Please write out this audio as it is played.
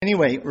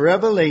Anyway,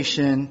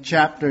 Revelation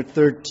chapter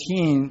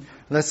 13.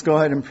 Let's go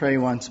ahead and pray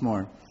once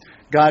more.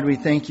 God, we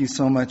thank you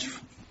so much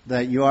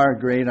that you are a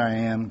great I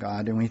am,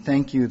 God. And we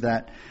thank you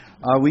that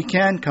we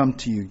can come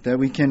to you, that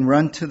we can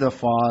run to the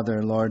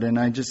Father, Lord. And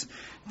I just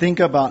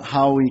think about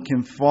how we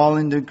can fall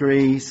into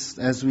grace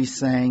as we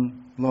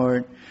sang,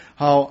 Lord.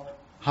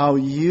 How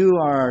you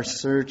are our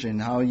surgeon,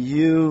 how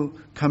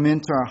you come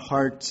into our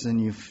hearts and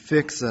you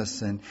fix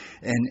us and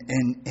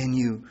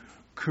you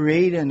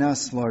create in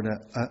us, Lord,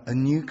 a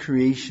new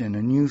creation,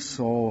 a new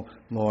soul,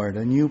 Lord,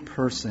 a new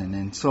person.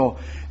 And so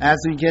as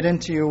we get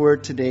into your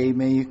word today,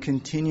 may you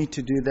continue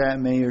to do that.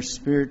 May your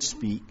Spirit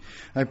speak.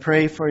 I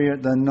pray for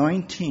the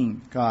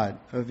anointing, God,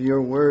 of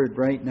your word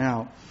right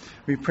now.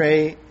 We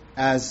pray,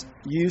 as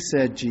you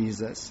said,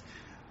 Jesus,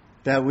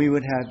 that we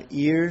would have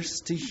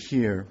ears to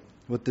hear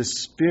what the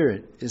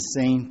Spirit is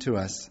saying to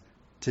us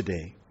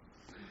today.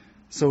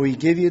 So we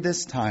give you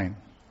this time.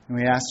 And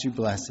we ask you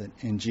bless it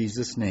in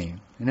Jesus' name.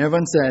 And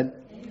everyone said,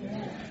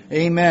 Amen.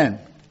 Amen.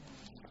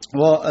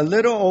 Well, a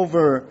little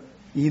over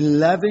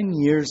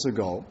 11 years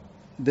ago,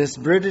 this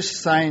British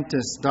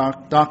scientist,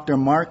 Dr.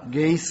 Mark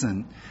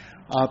Gayson,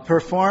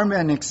 performed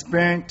an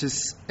experiment to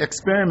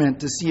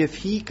see if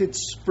he could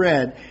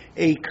spread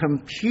a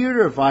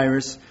computer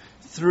virus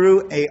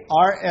through a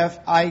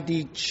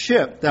RFID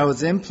chip that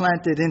was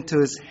implanted into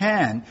his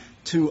hand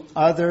to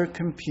other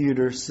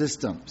computer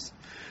systems.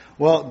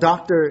 Well,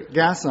 Dr.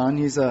 Gasson,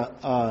 he's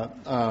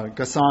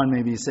Gasson,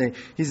 maybe you say,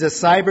 he's a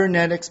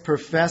cybernetics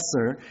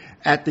professor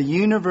at the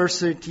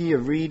University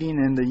of Reading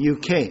in the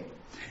UK.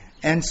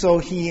 And so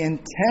he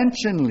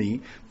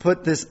intentionally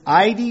put this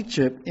ID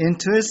chip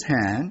into his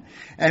hand.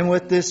 And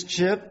with this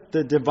chip,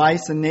 the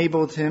device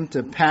enabled him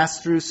to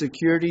pass through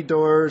security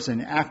doors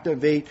and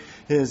activate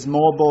his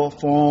mobile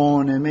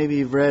phone. And maybe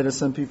you've read of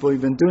some people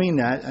even doing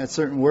that at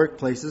certain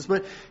workplaces.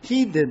 But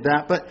he did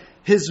that. But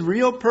his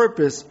real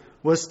purpose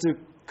was to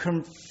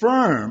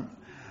confirm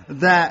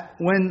that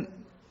when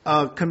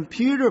a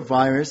computer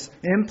virus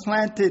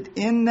implanted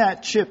in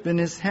that chip in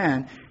his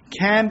hand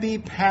can be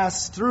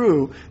passed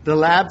through the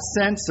lab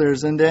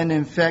sensors and then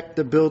infect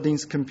the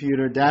building's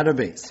computer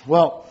database.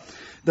 Well,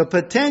 the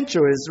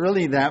potential is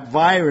really that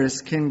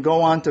virus can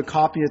go on to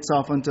copy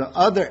itself onto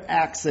other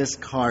access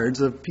cards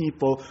of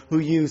people who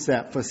use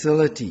that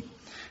facility.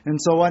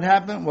 And so what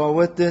happened? Well,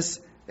 with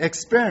this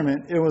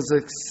experiment, it was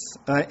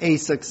a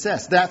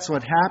success. That's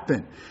what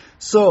happened.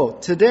 So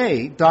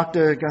today,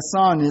 Dr.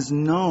 Gasson is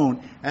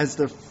known as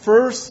the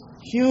first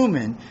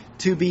human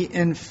to be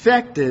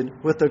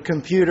infected with a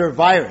computer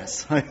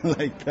virus. I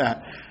like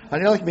that. I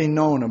like being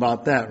known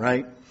about that,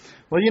 right?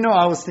 Well,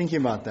 I was thinking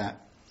about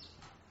that.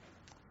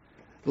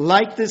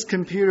 Like this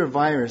computer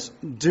virus,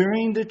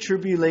 during the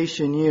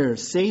tribulation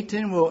years,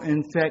 Satan will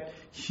infect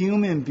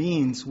human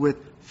beings with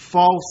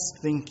false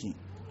thinking,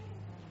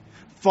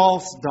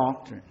 false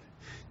doctrine,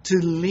 to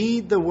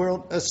lead the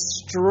world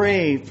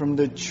astray from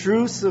the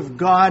truths of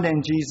God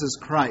and Jesus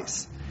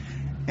Christ.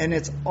 And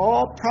it's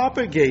all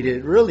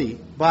propagated, really,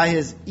 by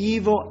his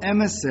evil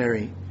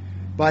emissary,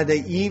 by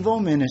the evil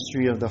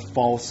ministry of the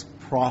false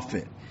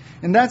prophet.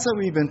 And that's what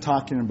we've been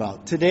talking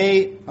about.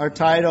 Today, our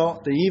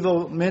title, The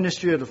Evil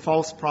Ministry of the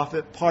False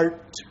Prophet,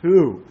 Part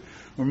 2.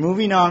 We're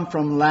moving on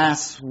from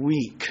last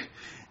week.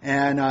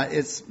 And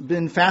it's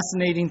been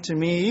fascinating to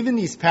me, even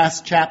these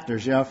past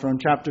chapters, from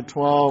chapter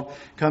 12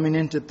 coming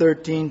into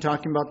 13,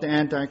 talking about the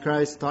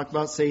Antichrist, talk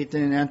about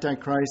Satan,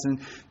 Antichrist, and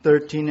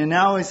 13. And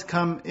now it's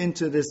come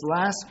into this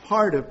last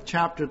part of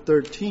chapter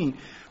 13.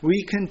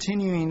 We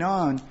continue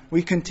on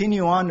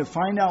to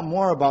find out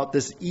more about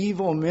this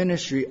evil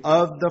ministry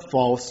of the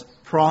false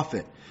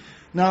prophet.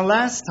 Now,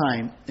 last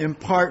time, in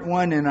part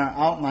 1 in our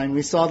outline,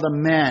 we saw the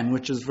man,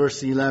 which is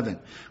verse 11.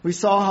 We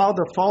saw how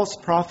the false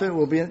prophet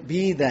will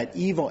be that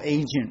evil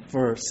agent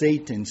for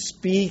Satan,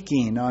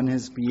 speaking on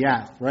his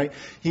behalf, right?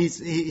 He's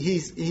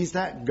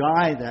that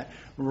guy that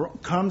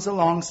comes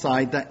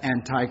alongside the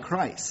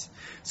Antichrist.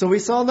 So we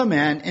saw the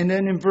man, and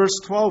then in verse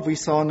 12, we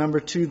saw number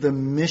 2, the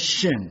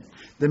mission.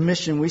 The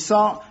mission. We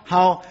saw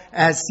how,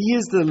 as he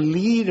is the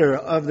leader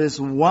of this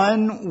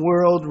one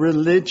world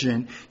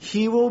religion,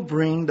 he will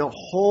bring the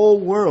whole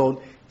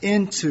world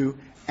into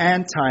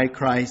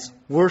Antichrist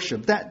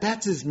worship.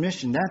 That's his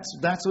mission.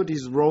 That's what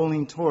he's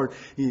rolling toward.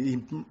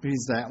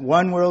 He's that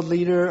one world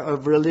leader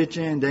of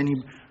religion, and then he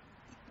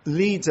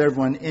leads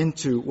everyone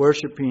into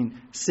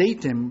worshiping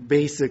Satan,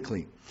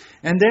 basically.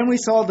 And then we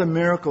saw the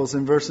miracles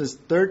in verses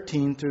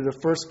 13 through the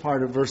first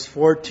part of verse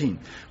 14.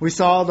 We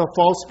saw the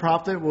false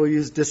prophet will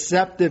use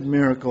deceptive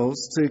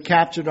miracles to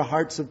capture the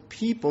hearts of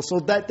people so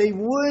that they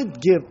would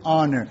give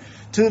honor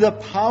to the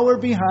power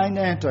behind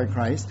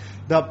Antichrist.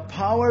 The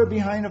power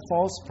behind a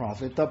false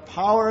prophet, the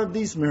power of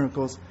these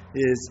miracles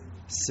is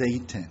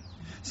Satan.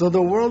 So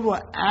the world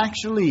will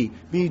actually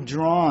be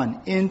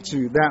drawn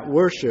into that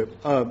worship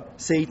of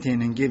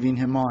Satan and giving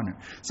him honor.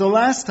 So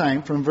last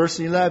time, from verse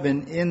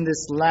 11, in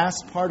this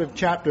last part of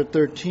chapter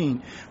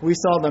 13, we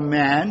saw the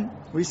man,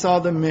 we saw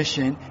the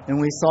mission, and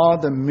we saw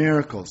the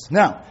miracles.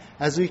 Now,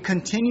 as we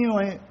continue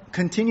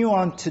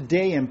on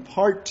today in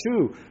part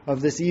 2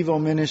 of this evil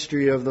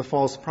ministry of the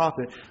false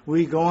prophet,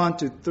 we go on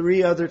to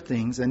 3 other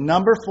things. And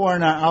number 4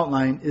 in our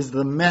outline is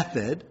the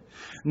method.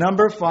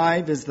 Number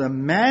 5 is the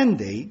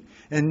mandate.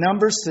 And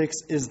number 6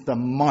 is the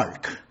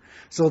mark.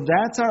 So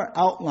that's our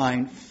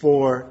outline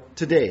for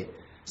today.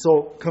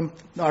 So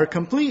our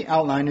complete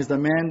outline is the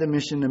man, the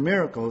mission, the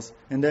miracles.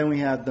 And then we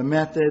have the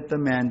method, the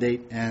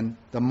mandate, and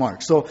the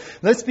mark. So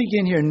let's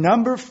begin here.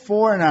 Number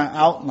 4 in our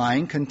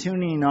outline,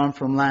 continuing on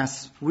from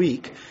last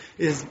week,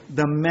 is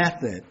the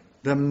method.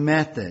 The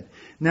method.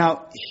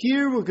 Now,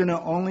 here we're going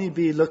to only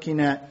be looking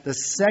at the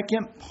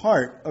second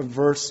part of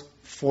verse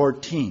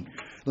 14.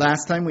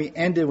 Last time we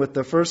ended with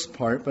the first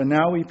part, but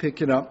now we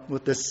pick it up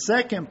with the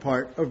second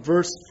part of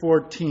verse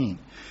 14.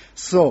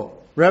 So,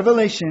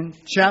 Revelation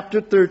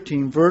chapter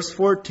 13, verse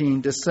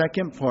 14, the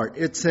second part,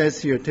 it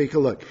says here, take a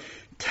look.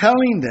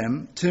 Telling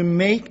them to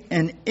make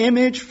an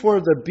image for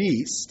the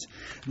beast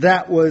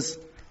that was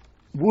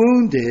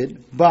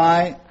wounded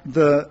by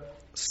the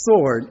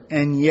sword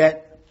and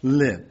yet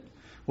lived.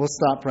 We'll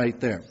stop right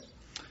there.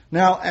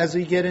 Now, as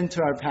we get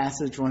into our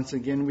passage once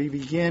again, we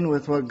begin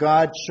with what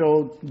God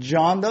showed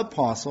John the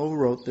Apostle, who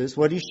wrote this,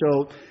 what he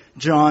showed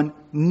John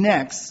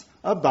next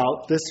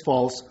about this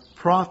false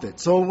prophet.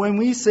 So when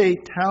we say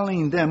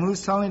telling them,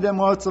 who's telling them?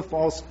 Well, it's a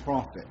false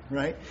prophet,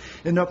 right?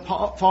 And the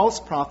false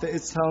prophet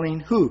is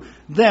telling who?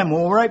 Them.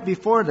 Well, right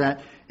before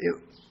that,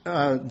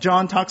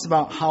 John talks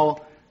about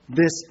how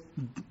this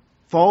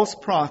false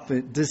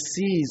prophet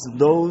deceives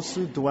those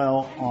who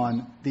dwell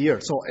on the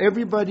earth. So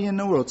everybody in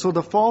the world. So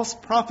the false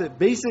prophet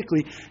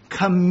basically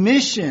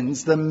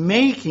commissions the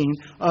making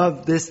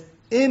of this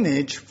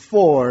image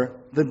for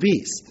the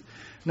beast.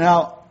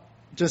 Now,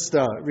 just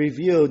a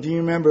review. Do you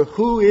remember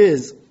who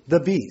is the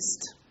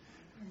beast?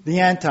 The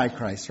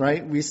Antichrist,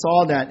 right? We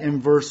saw that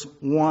in verse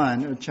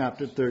 1 of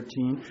chapter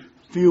 13.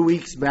 A few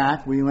weeks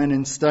back, we went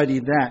and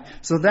studied that.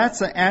 So that's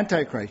the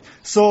Antichrist.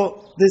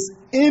 So this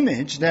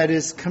image that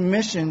is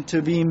commissioned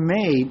to be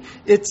made,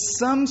 it's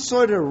some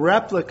sort of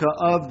replica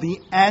of the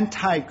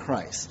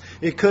Antichrist.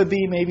 It could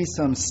be maybe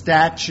some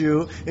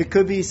statue. It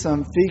could be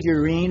some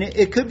figurine.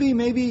 It could be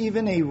maybe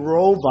even a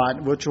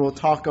robot, which we'll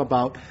talk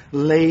about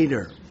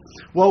later.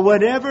 Well,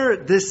 whatever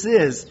this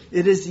is,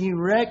 it is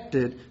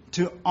erected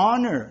to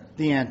honor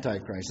the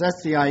Antichrist.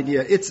 That's the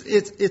idea. It's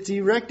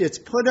erected. It's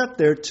put up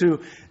there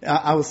to,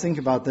 I was thinking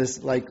about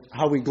this, like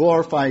how we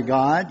glorify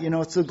God.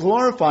 It's to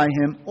glorify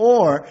Him,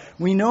 or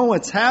we know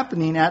what's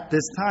happening at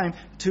this time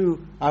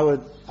to,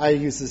 I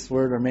use this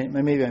word, or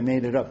maybe I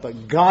made it up,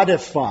 but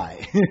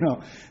godify,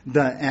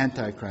 the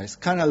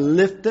Antichrist. Kind of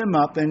lift him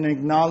up and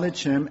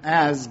acknowledge him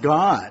as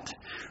God.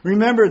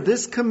 Remember,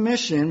 this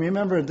commission,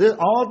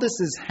 all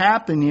this is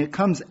happening, it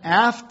comes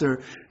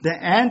after the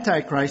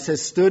Antichrist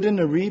has stood in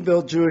the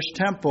rebuilt Jewish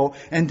temple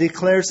and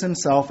declares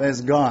himself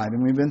as God.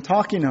 And we've been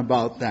talking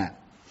about that.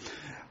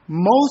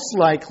 Most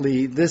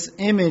likely, this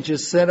image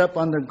is set up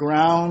on the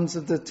grounds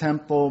of the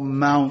Temple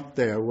Mount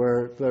there,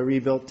 where the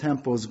rebuilt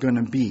temple is going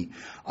to be.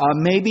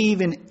 Maybe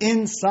even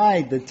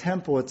inside the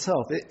temple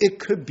itself. It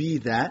could be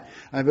that.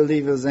 I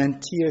believe it was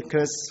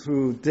Antiochus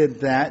who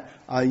did that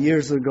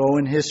years ago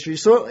in history.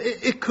 So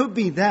it could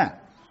be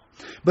that.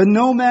 But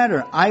no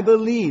matter, I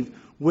believe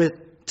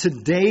with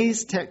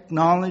today's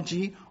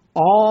technology,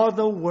 all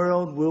the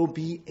world will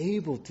be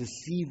able to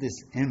see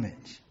this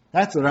image.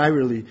 That's what I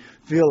really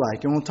feel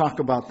like. And we'll talk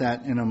about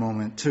that in a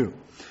moment too.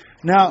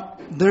 Now,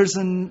 there's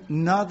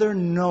another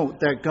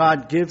note that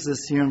God gives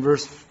us here in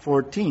verse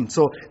 14.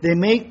 So they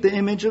make the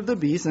image of the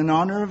beast in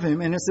honor of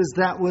him. And it says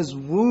that was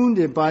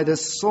wounded by the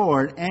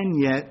sword and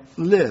yet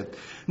lived.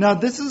 Now,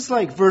 this is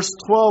like verse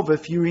 12,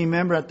 if you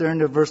remember at the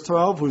end of verse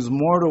 12, whose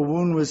mortal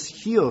wound was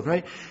healed,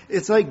 right?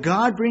 It's like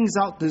God brings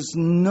out this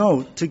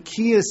note to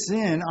key us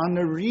in on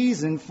the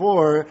reason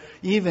for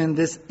even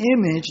this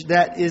image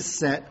that is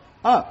set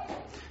up.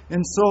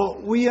 And so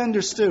we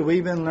understood,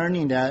 we've been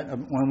learning that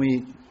when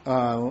we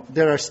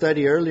did our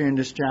study earlier in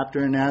this chapter,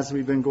 and as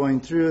we've been going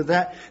through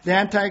that, the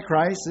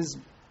Antichrist is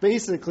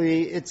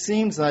basically, it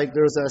seems like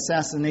there was an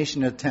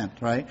assassination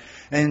attempt, right?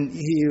 And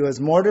he was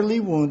mortally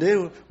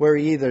wounded, where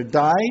he either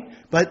died,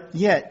 but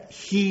yet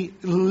he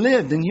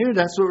lived. And here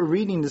that's what we're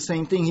reading, the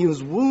same thing. He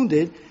was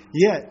wounded,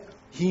 yet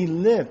he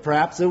lived.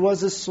 Perhaps it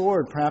was a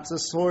sword. Perhaps a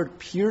sword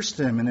pierced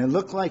him, and it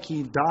looked like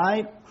he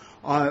died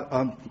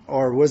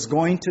or was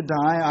going to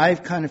die. I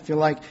kind of feel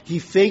like he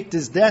faked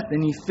his death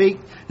and he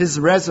faked his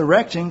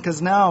resurrection,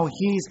 because now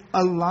he's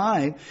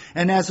alive.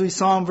 And as we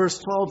saw in verse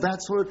 12,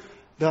 that's what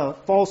the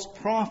false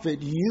prophet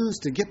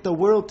used to get the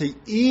world to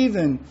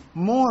even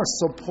more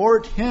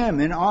support him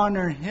and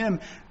honor him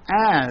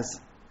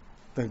as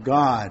the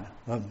God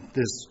of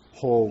this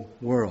whole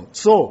world.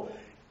 So,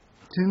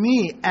 to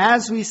me,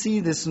 as we see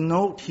this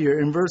note here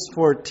in verse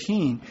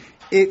 14,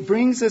 it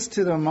brings us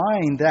to the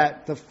mind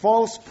that the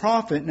false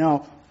prophet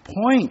now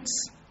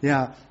points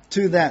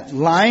to that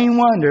lying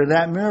wonder,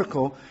 that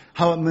miracle,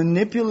 how it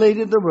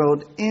manipulated the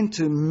world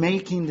into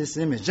making this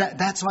image.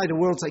 That's why the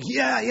world's like,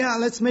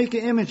 let's make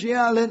an image.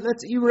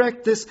 Let's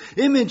erect this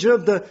image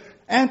of the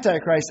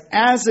Antichrist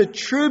as a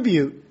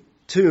tribute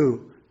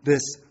to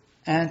this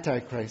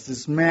Antichrist,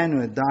 this man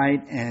who had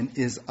died and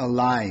is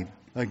alive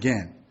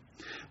again.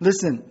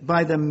 Listen,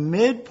 by the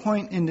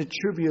midpoint in the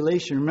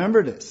tribulation,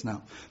 remember this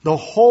now, the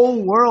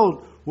whole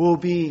world will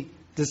be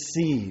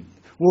deceived,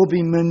 will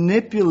be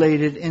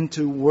manipulated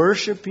into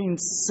worshiping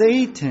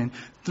Satan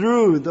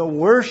through the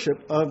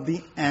worship of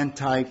the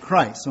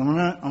Antichrist. So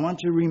I want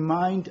to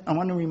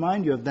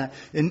remind you of that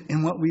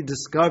in what we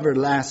discovered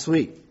last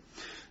week.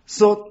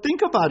 So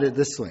think about it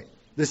this way.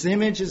 This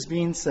image is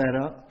being set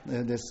up,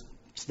 this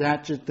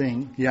statue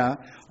thing,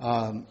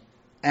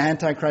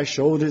 Antichrist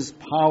showed his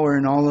power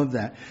and all of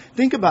that.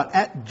 Think about,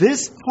 at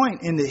this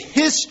point in the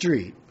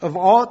history of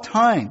all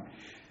time,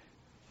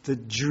 the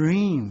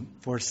dream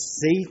for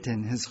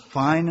Satan has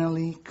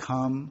finally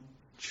come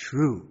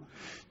true.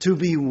 To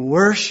be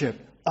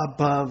worshipped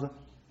above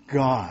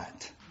God.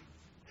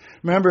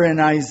 Remember in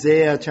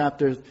Isaiah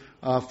chapter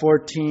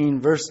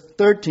 14, verse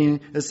 13,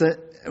 it said,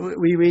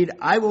 we read,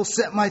 I will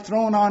set my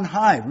throne on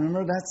high.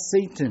 Remember, that's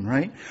Satan,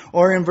 right?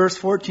 Or in verse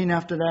 14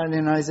 after that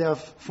in Isaiah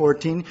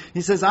 14, he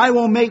says, I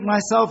will make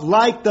myself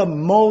like the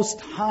Most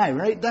High,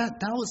 right?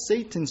 That was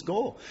Satan's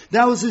goal.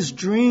 That was his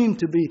dream,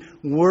 to be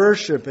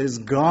worshipped as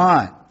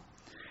God.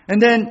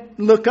 And then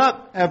look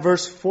up at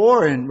verse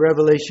 4 in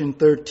Revelation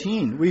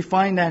 13. We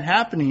find that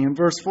happening. In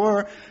verse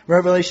 4,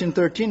 Revelation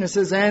 13, it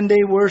says, and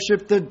they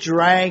worship the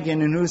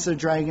dragon. And who's the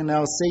dragon?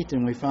 That was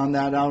Satan. We found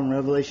that out in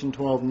Revelation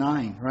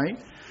 12:9, right?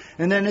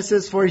 And then it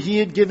says, for he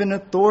had given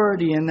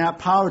authority and that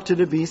power to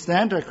the beast, the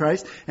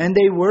Antichrist. And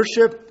they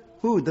worship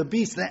who? The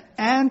beast, the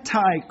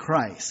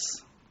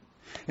Antichrist.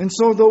 And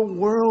so the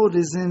world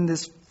is in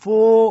this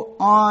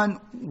full-on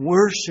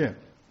worship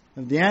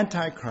of the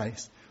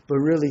Antichrist, but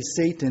really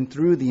Satan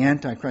through the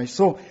Antichrist.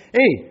 So,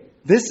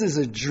 this is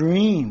a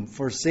dream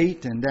for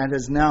Satan that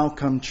has now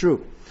come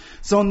true.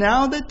 So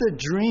now that the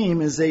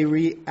dream is a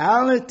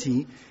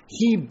reality,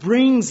 he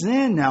brings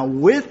in now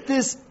with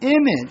this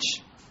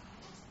image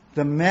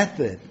the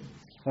method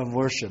of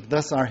worship.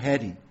 Thus our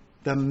heading,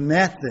 the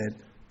method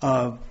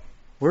of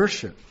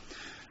worship.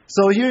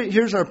 So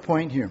here's our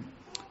point here.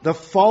 The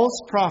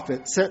false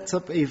prophet sets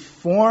up a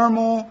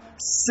formal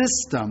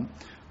system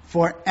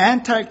for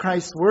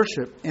Antichrist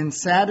worship and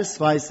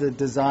satisfies the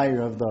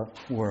desire of the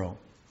world.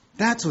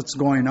 That's what's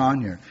going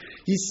on here.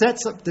 He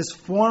sets up this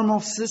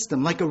formal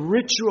system, like a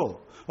ritual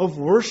of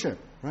worship,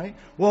 right?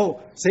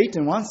 Well,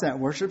 Satan wants that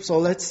worship, so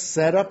let's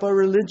set up a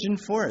religion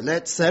for it.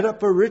 Let's set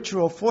up a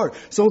ritual for it.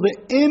 So the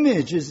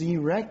image is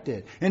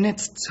erected, and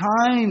it's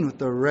timed with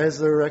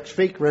the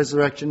fake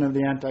resurrection of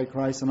the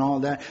Antichrist and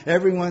all that.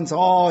 Everyone's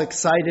all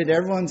excited.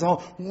 Everyone's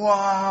all,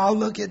 wow,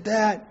 look at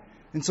that.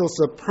 And so it's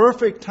a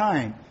perfect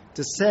time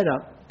to set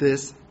up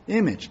this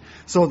image.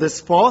 So this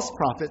false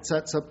prophet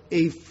sets up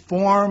a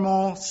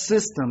formal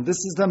system. This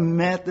is the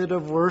method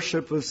of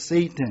worship of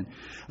Satan,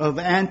 of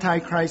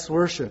Antichrist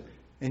worship.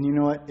 And you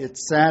know what? It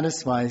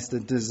satisfies the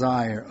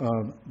desire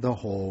of the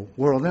whole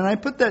world. And I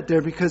put that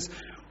there because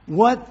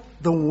what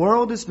the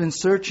world has been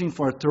searching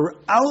for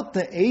throughout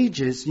the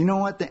ages, you know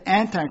what? The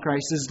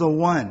Antichrist is the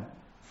one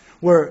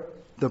where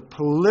the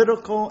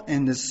political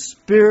and the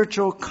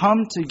spiritual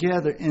come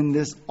together in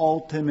this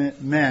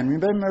ultimate man.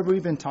 Remember,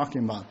 we've been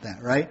talking about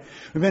that, right?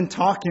 We've been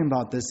talking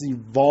about this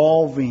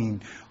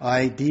evolving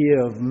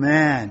idea of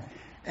man.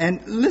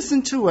 And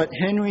listen to what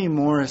Henry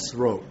Morris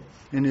wrote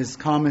in his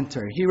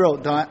commentary. He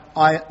wrote,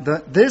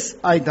 this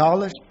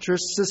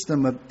idolatrous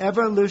system of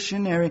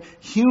evolutionary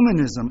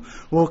humanism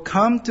will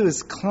come to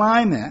its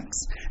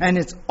climax and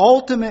its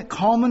ultimate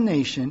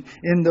culmination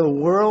in the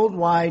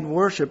worldwide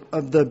worship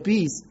of the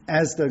beast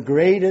as the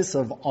greatest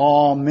of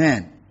all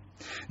men.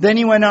 Then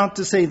he went on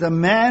to say, the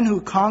man who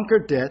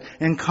conquered death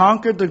and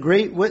conquered the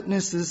great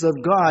witnesses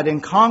of God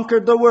and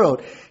conquered the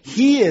world,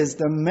 he is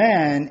the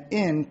man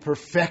in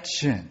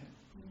perfection.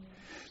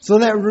 So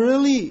that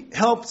really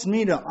helps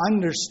me to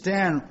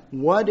understand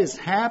what is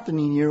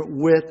happening here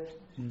with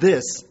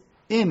this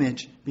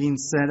image being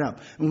set up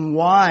and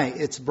why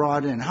it's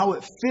brought in, how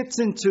it fits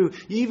into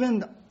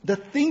even the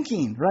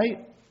thinking,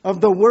 right,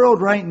 of the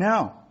world right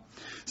now.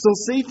 So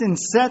Satan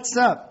sets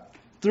up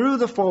through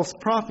the false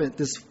prophet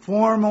this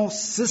formal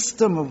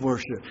system of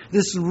worship,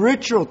 this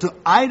ritual to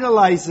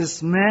idolize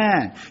this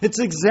man. It's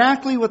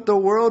exactly what the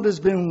world has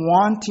been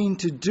wanting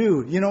to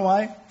do. You know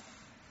why?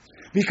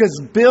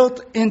 Because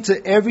built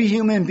into every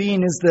human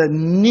being is the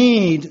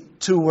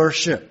need to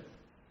worship.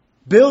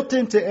 Built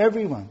into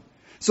everyone.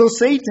 So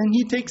Satan,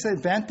 he takes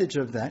advantage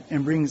of that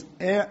and brings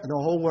the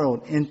whole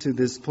world into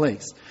this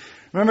place.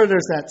 Remember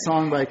there's that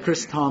song by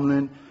Chris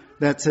Tomlin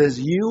that says,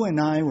 you and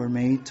I were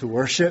made to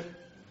worship.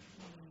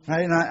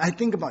 Right? And I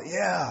think about,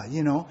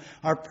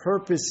 our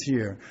purpose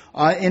here.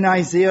 In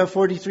Isaiah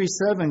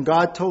 43:7,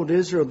 God told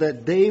Israel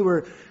that they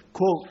were,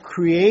 quote,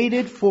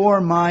 created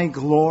for my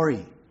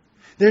glory.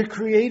 They're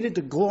created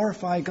to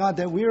glorify God,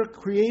 that we are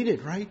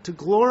created, right? To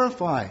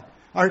glorify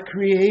our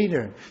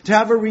Creator, to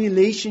have a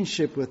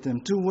relationship with Him,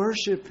 to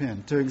worship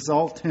Him, to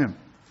exalt Him.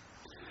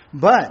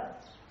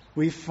 But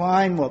we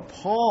find what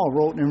Paul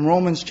wrote in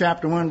Romans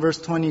chapter 1, verse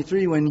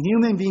 23, when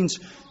human beings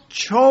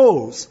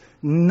chose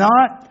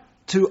not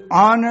to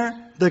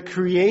honor the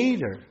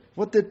Creator.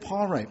 What did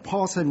Paul write?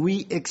 Paul said,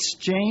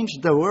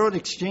 the world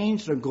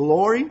exchanged the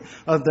glory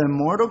of the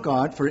immortal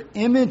God for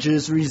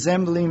images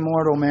resembling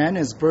mortal man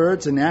as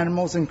birds and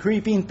animals and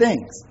creeping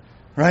things.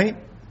 Right?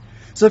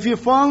 So if you're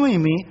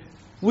following me,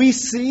 we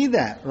see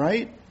that,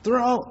 right?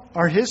 Throughout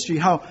our history,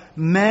 how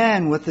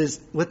man with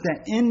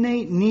that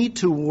innate need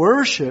to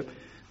worship,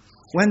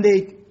 when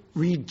they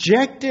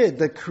rejected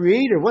the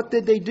Creator, what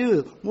did they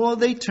do? Well,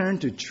 they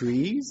turned to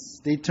trees,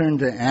 they turned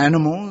to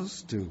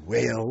animals, to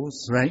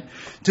whales, right?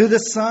 To the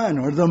sun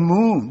or the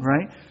moon,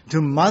 right?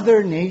 To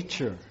Mother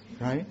Nature,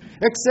 right?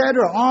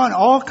 Etc. On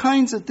all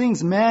kinds of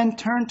things man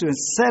turned to and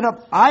set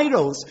up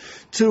idols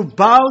to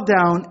bow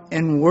down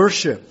and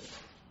worship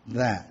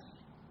that.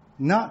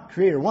 Not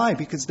Creator. Why?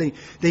 Because they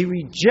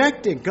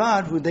rejected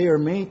God who they are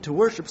made to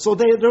worship. So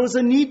there was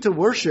a need to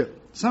worship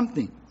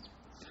something.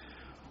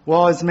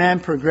 Well, as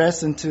man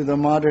progressed into the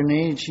modern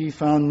age, he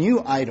found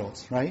new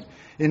idols, right?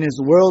 In his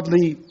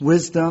worldly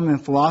wisdom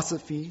and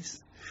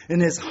philosophies, in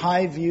his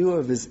high view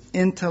of his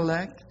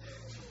intellect.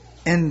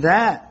 And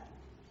that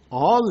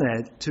all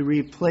led to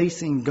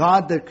replacing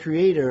God the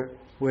Creator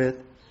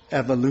with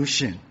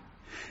evolution.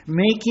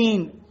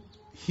 Making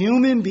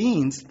human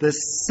beings the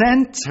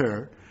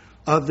center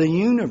of the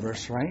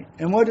universe, right?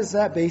 And what is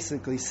that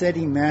basically?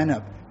 Setting man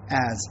up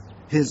as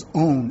his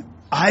own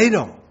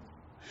idol.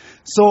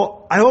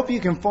 So I hope you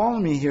can follow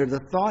me here, the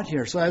thought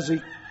here. So as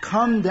we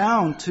come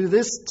down to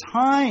this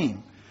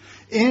time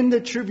in the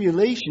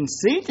tribulation,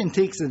 Satan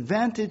takes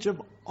advantage of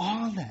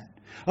all that,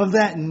 of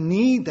that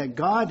need that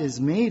God has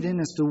made in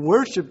us to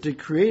worship the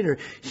Creator.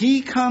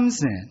 He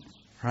comes in,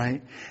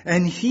 right?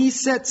 And he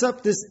sets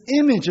up this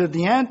image of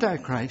the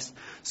Antichrist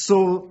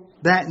so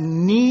that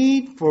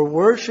need for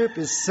worship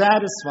is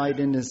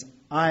satisfied in this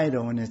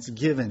idol, and it's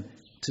given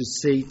to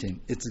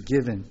Satan. It's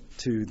given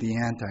to the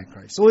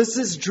Antichrist. So it's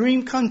this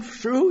dream come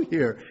true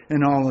here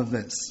in all of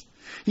this.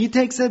 He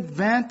takes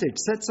advantage,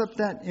 sets up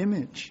that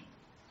image.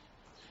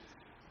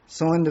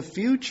 So in the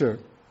future,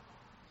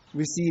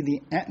 we see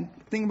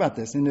think about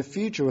this, in the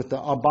future with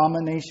the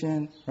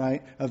abomination,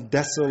 right, of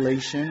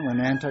desolation,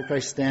 when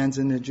Antichrist stands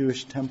in the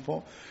Jewish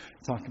temple,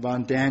 talked about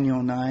in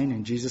Daniel 9,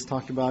 and Jesus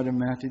talked about in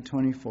Matthew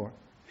 24.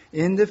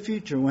 In the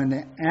future, when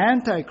the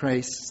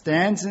Antichrist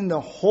stands in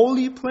the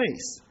holy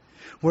place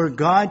where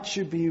God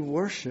should be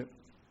worshipped,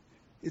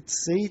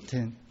 it's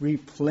Satan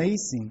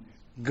replacing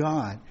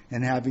God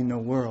and having the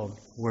world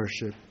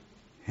worship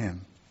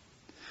Him.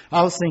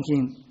 I was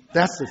thinking,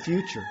 that's the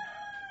future.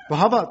 But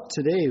how about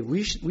today?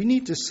 We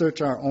need to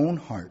search our own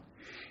heart.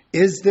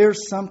 Is there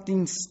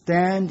something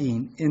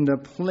standing in the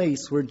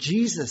place where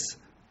Jesus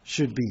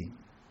should be?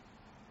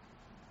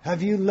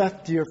 Have you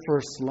left your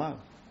first love?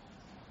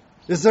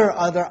 Is there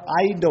other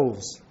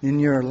idols in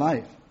your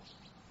life?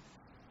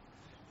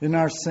 In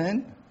our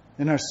sin,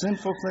 in our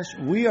sinful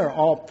flesh, we are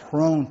all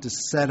prone to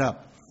set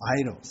up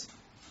idols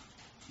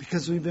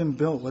because we've been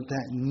built with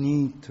that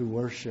need to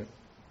worship.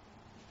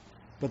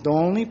 But the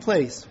only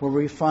place where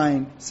we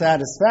find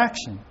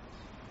satisfaction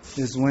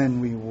is when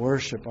we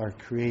worship our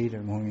Creator,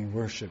 when we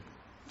worship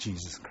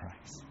Jesus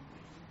Christ.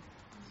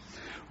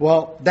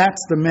 Well,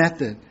 that's the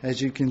method,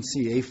 as you can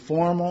see, a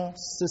formal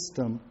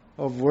system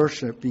of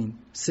worshiping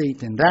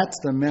Satan. That's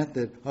the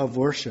method of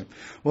worship.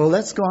 Well,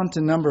 let's go on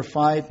to number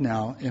 5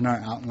 now in our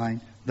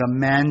outline, the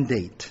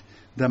mandate.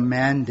 The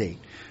mandate.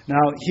 Now,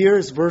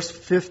 here's verse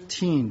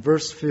 15.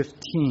 Verse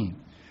 15.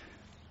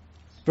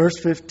 Verse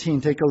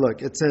 15, take a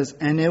look. It says,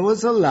 "And it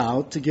was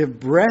allowed to give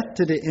breath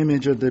to the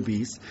image of the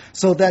beast,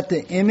 so that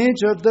the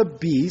image of the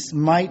beast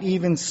might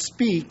even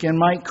speak and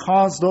might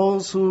cause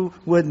those who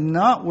would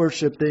not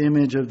worship the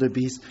image of the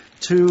beast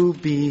to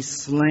be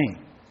slain."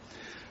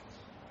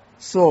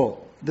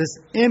 So, this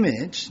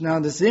image,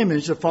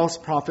 the false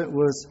prophet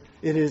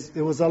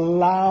it was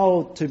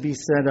allowed to be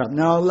set up.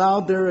 Now,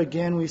 allowed there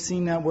again, we've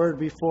seen that word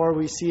before.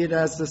 We see it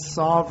as the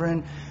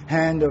sovereign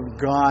hand of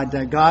God,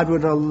 that God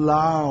would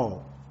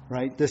allow,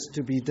 right, this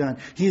to be done.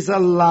 He's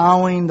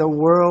allowing the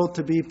world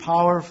to be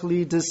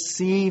powerfully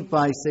deceived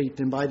by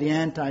Satan, by the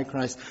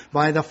Antichrist,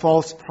 by the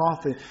false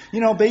prophet.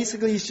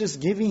 Basically, he's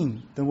just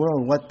giving the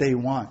world what they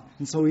want.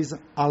 And so he's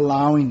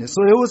allowing this.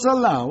 So it was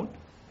allowed,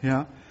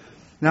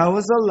 Now it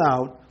was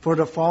allowed for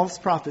the false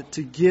prophet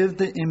to give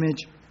the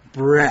image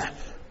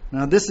breath.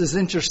 Now this is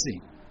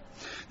interesting.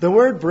 The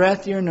word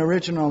breath here in the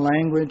original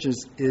language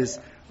is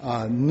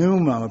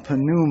pneuma,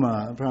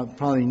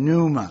 probably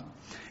pneuma.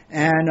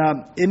 And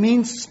it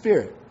means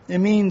spirit. It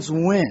means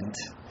wind.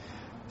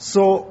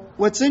 So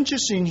what's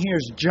interesting here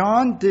is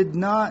John did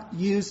not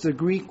use the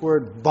Greek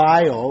word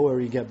bio, where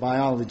you get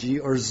biology,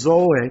 or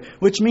zoe,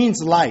 which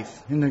means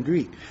life in the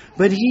Greek.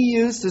 But he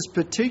used this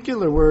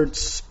particular word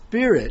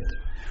spirit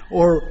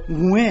or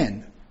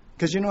wind,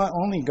 because you know what?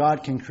 Only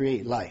God can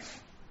create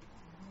life.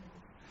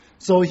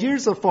 So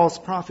here's a false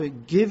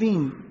prophet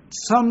giving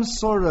some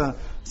sort of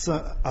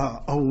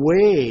a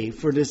way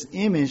for this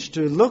image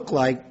to look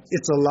like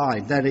it's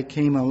alive, that it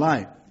came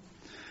alive.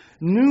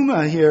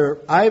 Pneuma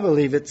here, I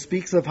believe it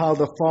speaks of how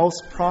the false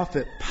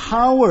prophet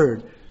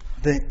powered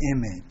the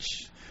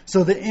image.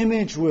 So the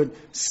image would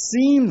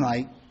seem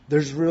like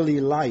there's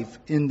really life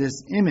in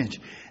this image.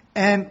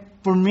 And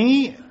for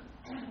me,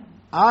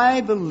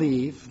 I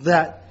believe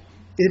that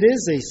it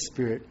is a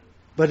spirit,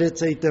 but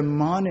it's a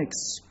demonic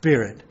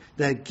spirit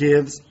that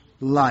gives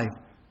life,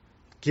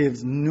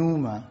 gives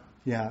pneuma,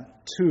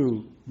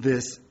 to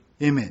this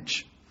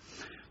image.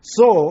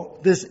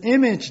 So, this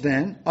image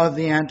then of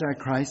the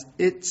Antichrist,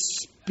 it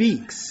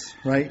speaks,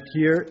 right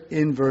here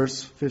in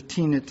verse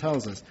 15 it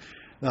tells us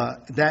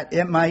that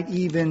it might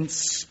even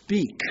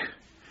speak.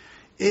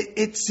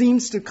 It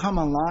seems to come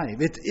alive.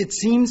 It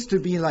seems to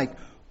be like,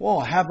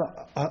 have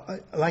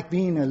like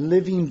being a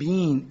living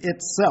being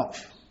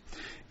itself.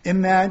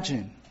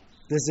 Imagine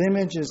this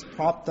image is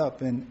propped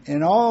up,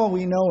 and all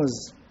we know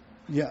is,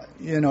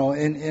 in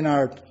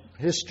our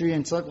history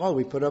and stuff,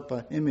 we put up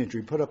an image,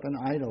 we put up an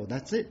idol.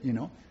 That's it,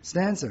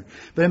 stands there.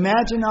 But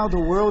imagine how the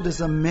world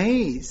is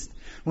amazed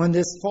when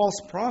this false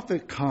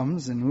prophet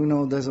comes, and who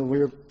knows, there's a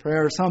weird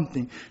prayer or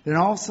something. Then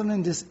all of a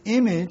sudden this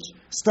image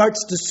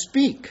starts to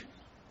speak.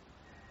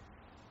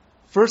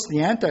 First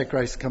the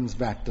Antichrist comes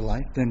back to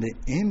life, then the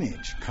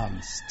image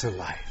comes to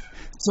life.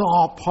 It's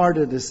all part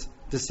of this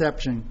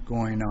deception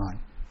going on.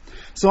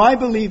 So I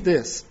believe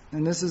this,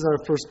 and this is our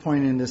first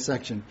point in this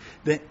section.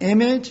 The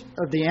image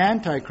of the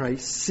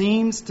Antichrist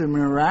seems to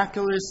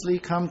miraculously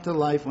come to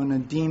life when a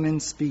demon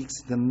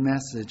speaks the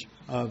message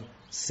of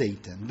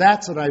Satan.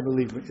 That's what I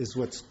believe is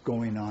what's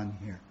going on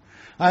here.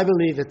 I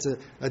believe it's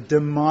a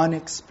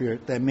demonic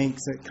spirit that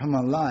makes it come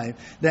alive,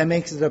 that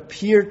makes it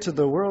appear to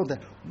the world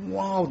that,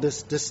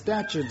 this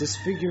statue, this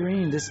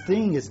figurine, this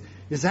thing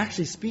is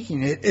actually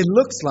speaking. It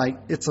looks like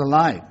it's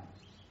alive.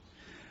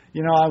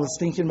 I was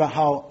thinking about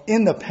how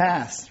in the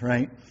past,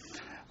 right,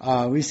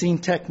 we've seen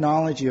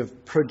technology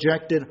of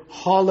projected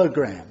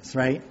holograms,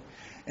 right?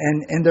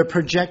 And they're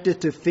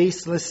projected to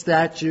faceless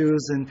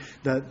statues, and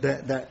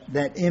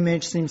that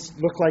image seems to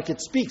look like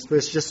it speaks, but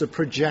it's just a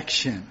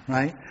projection,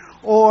 right?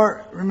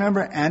 Or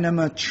remember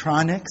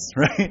animatronics,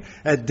 right?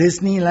 At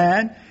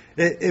Disneyland,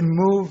 it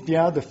moved,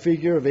 the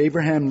figure of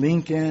Abraham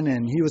Lincoln,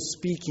 and he was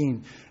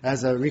speaking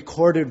as a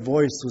recorded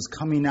voice was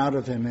coming out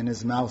of him, and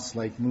his mouth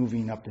like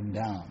moving up and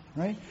down,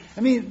 right?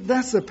 I mean,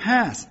 that's the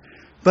past.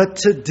 But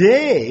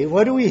today,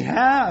 what do we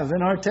have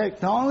in our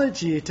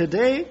technology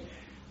today?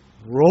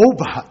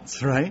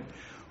 Robots, right?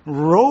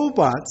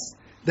 Robots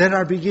that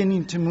are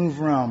beginning to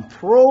move around.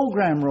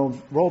 Program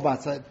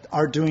robots that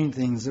are doing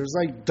things. There's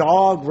like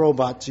dog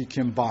robots you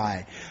can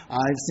buy.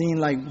 I've seen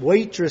like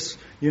waiter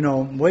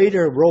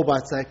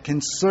robots that can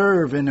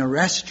serve in a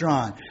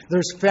restaurant.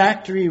 There's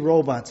factory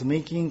robots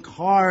making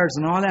cars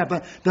and all that.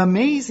 But the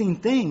amazing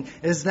thing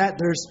is that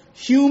there's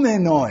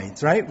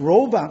humanoids, right?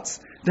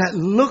 Robots that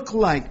look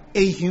like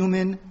a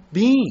human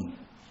being.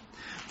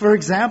 For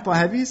example,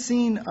 have you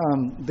seen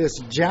this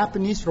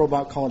Japanese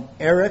robot called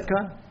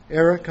Erica?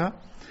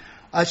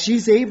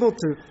 She's able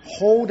to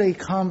hold a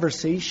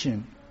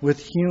conversation with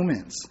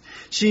humans.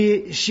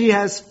 She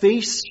has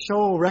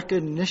facial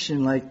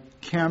recognition,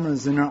 like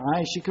cameras in her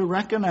eyes. She can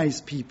recognize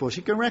people.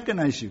 She can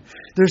recognize you.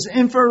 There's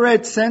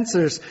infrared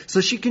sensors,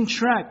 so she can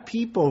track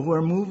people who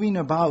are moving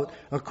about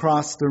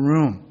across the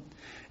room.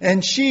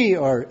 And she,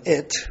 or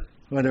it,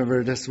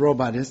 whatever this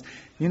robot is,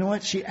 you know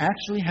what? She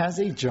actually has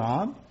a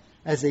job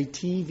as a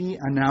TV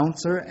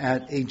announcer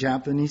at a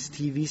Japanese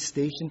TV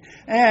station.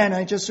 And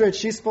I just read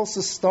she's supposed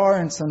to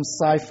star in some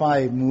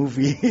sci-fi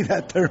movie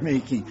that they're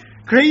making.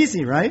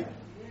 Crazy, right?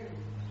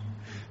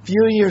 A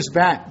few years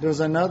back, there was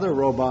another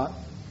robot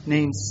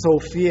named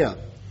Sophia.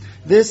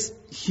 This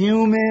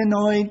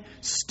humanoid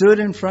stood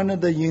in front of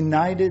the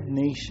United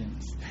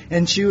Nations.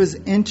 And she was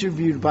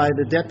interviewed by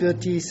the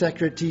Deputy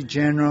Secretary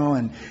General,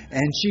 and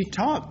she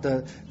talked.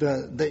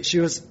 She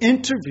was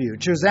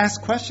interviewed. She was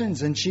asked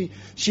questions, and she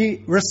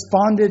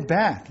responded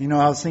back. I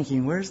was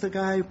thinking, where's the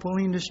guy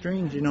pulling the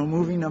strings?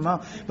 Moving them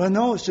out. But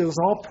no, she was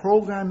all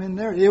programmed in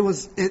there.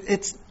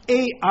 It's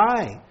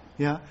AI,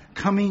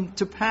 coming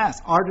to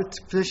pass.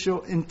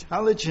 Artificial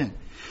intelligence.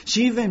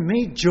 She even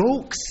made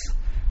jokes.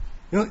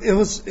 It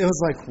was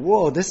like,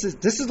 whoa, this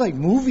is like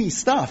movie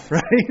stuff,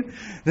 right?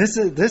 This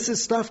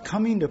is stuff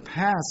coming to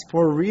pass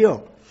for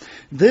real.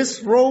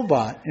 This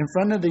robot in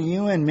front of the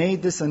UN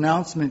made this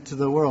announcement to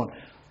the world.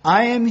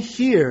 I am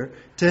here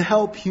to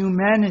help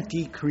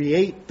humanity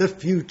create the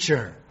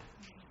future.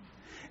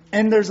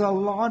 And there's a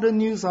lot of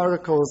news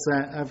articles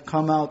that have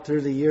come out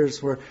through the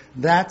years where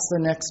that's the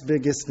next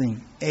biggest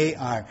thing,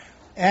 AI.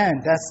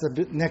 And that's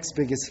the next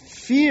biggest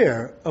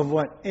fear of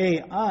what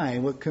AI,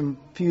 what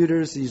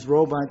computers, these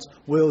robots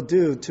will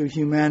do to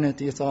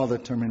humanity. It's all the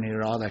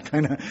Terminator, all that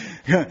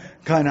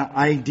kind of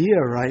idea,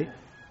 right?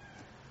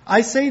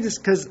 I say this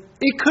because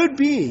it could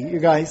be, you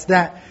guys,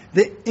 that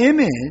the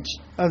image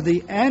of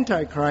the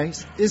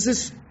Antichrist is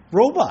this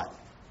robot.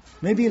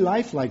 Maybe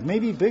lifelike,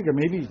 maybe bigger,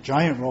 maybe a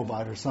giant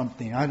robot or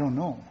something. I don't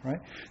know,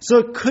 right? So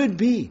it could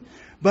be.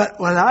 But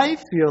what I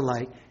feel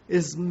like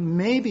is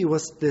maybe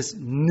what's this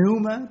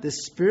pneuma,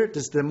 this spirit,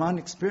 this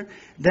demonic spirit,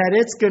 that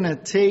it's going to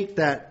take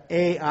that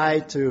AI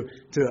to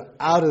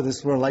out of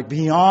this world, like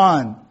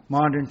beyond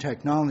modern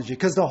technology.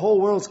 Because the whole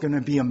world's going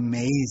to be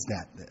amazed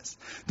at this.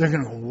 They're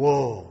going to go,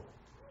 whoa.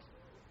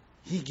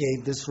 He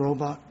gave this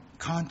robot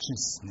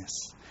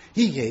consciousness.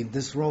 He gave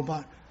this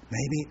robot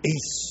maybe a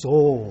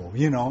soul,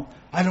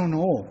 I don't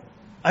know.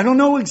 I don't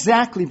know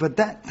exactly, but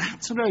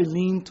that's what I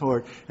lean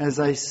toward as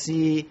I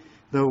see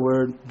the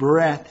word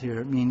breath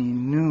here,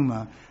 meaning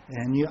pneuma.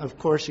 And of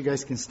course, you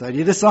guys can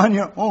study this on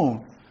your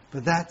own.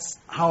 But that's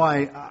how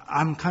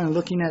I'm kind of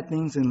looking at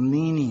things and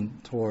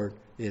leaning toward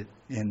it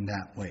in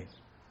that way.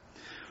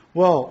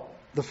 Well,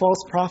 the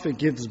false prophet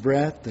gives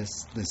breath.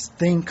 This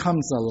thing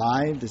comes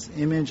alive, this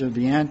image of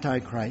the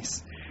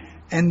Antichrist.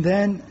 And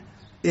then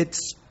it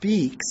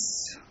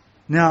speaks.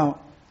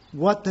 Now,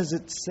 what does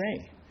it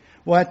say?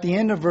 Well, at the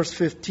end of verse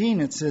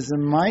 15, it says, it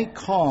might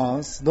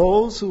cause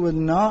those who would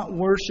not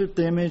worship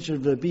the image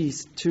of the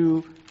beast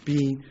to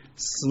be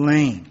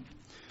slain.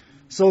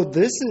 So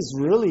this is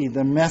really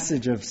the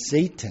message of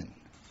Satan.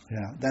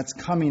 That's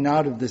coming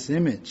out of this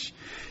image.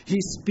 He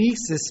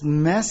speaks this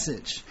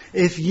message.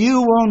 If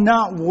you will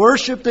not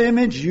worship the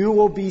image, you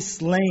will be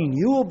slain.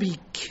 You will be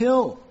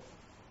killed.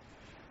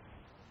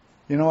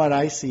 You know what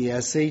I see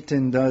as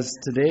Satan does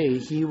today?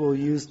 He will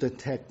use the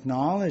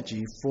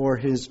technology for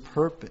his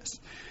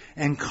purpose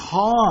and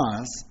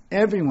cause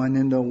everyone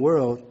in the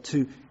world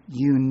to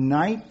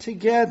unite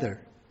together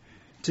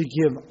to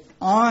give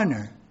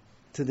honor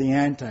to the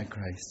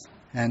Antichrist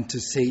and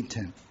to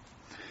Satan.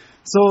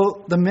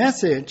 So the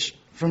message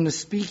from the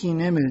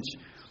speaking image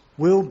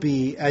will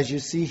be, as you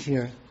see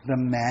here, the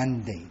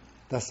mandate.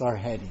 That's our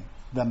heading.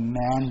 The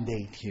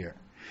mandate here.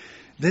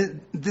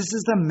 This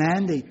is the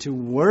mandate to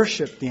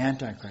worship the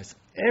Antichrist.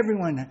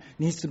 Everyone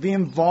needs to be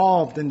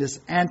involved in this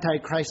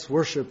Antichrist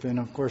worship, and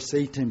of course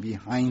Satan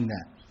behind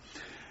that.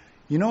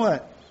 You know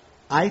what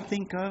I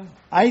think of?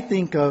 I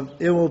think of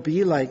it will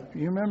be like,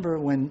 you remember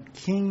when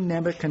King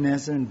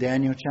Nebuchadnezzar in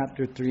Daniel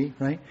chapter 3,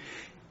 right?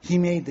 He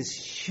made this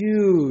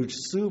huge,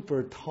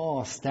 super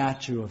tall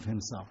statue of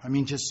himself. I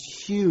mean, just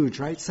huge,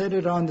 right? Set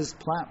it on this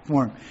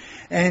platform.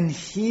 And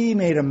he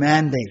made a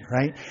mandate,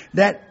 right?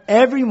 That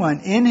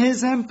everyone in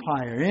his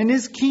empire, in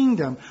his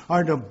kingdom,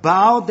 are to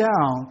bow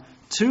down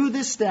to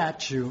this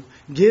statue,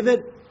 give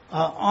it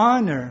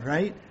honor,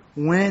 right?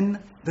 When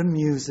the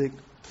music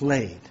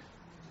played.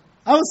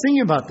 I was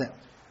thinking about that.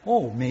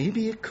 Oh,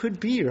 maybe it could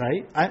be,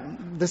 right?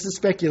 This is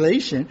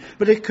speculation,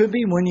 but it could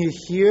be when you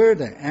hear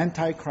the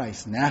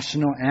Antichrist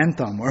national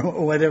anthem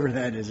or whatever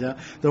that is,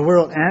 the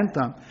world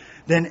anthem,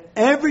 then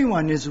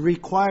everyone is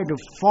required to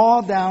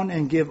fall down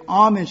and give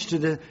homage to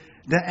the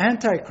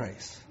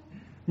Antichrist.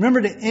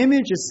 Remember, the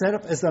image is set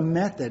up as a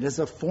method, as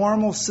a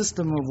formal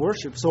system of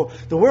worship. So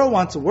the world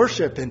wants to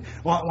worship and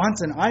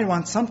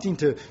wants something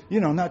to,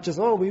 not just,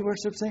 we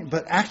worship Satan,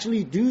 but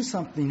actually do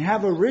something,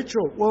 have a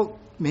ritual. Well,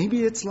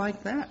 maybe it's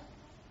like that.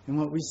 And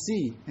what we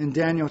see in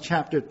Daniel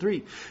chapter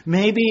 3.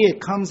 Maybe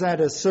it comes at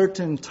a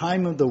certain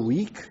time of the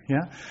week.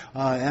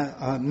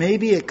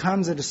 Maybe it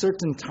comes at a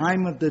certain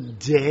time of the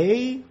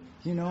day.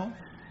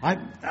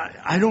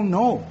 I don't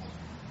know.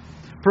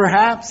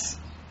 Perhaps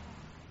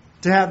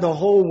to have the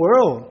whole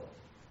world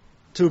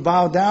to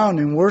bow down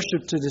and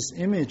worship to this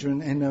image.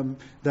 And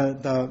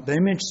the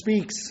image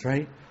speaks,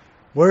 right?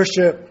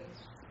 Worship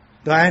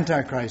the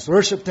Antichrist.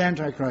 Worship the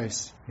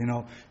Antichrist.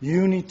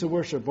 You need to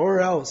worship or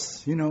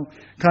else,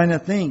 kind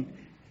of thing.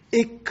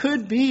 It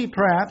could be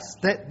perhaps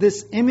that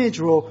this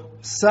image will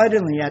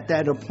suddenly at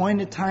that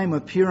appointed time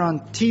appear on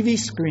TV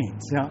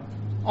screens,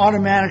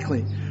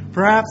 automatically.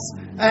 Perhaps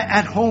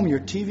at home your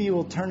TV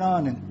will turn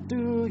on and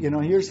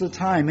here's the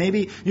time.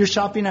 Maybe you're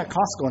shopping at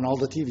Costco and all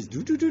the TVs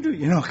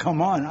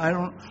come on. I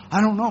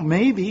don't know.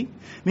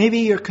 Maybe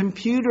your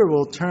computer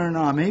will turn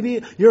on.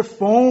 Maybe your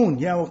phone,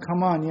 will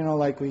come on.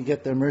 Like we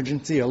get the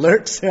emergency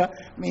alerts.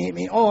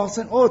 Maybe all of a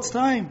sudden, it's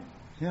time.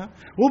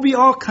 We'll be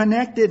all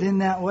connected in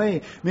that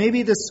way.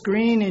 Maybe the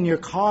screen in your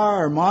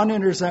car or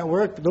monitors at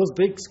work, those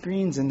big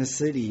screens in the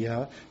city,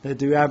 that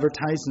do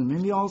advertising.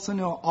 Maybe all of a sudden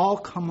it'll all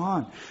come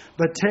on.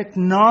 But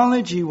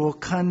technology will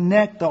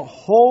connect the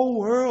whole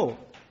world,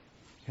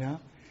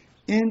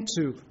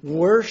 into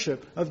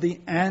worship of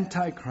the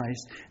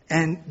Antichrist.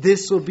 And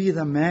this will be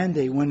the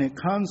mandate when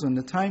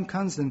the time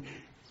comes, then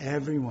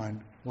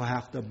everyone will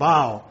have to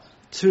bow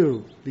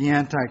to the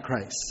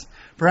Antichrist.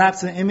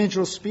 Perhaps the image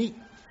will speak.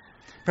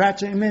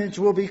 Perhaps the image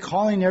will be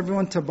calling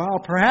everyone to bow.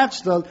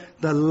 Perhaps the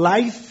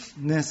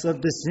lifeness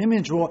of this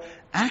image will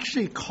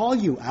actually call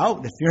you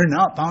out if you're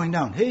not bowing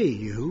down. Hey,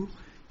 you,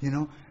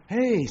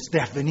 Hey,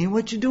 Stephanie,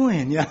 what you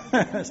doing? Yeah.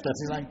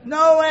 Stephanie's like,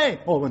 no way.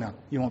 Oh, well, no,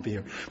 you won't be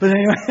here. But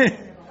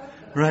anyway,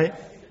 right?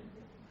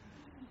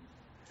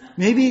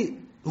 Maybe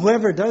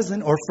whoever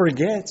doesn't or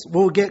forgets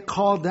will get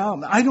called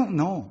out. I don't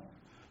know.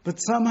 But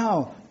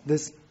somehow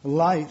this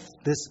life,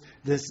 this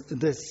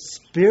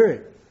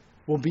spirit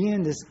will be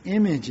in this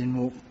image and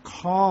will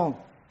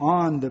call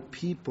on the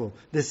people,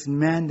 this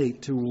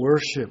mandate to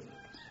worship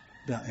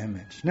the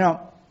image.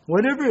 Now,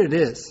 whatever it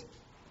is,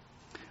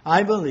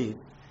 I believe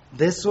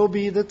this will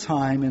be the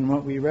time in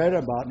what we read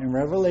about in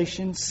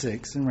Revelation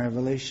 6 and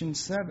Revelation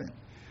 7,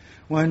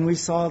 when we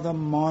saw the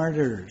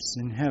martyrs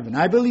in heaven.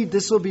 I believe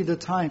this will be the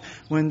time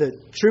when the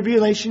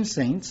tribulation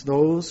saints,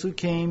 those who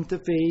came to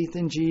faith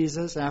in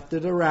Jesus after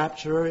the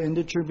rapture in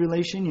the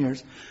tribulation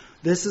years,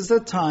 this is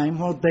the time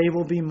where they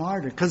will be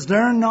martyred. Because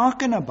they're not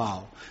going to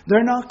bow.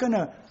 They're not going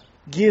to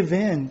give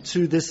in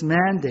to this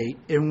mandate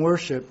and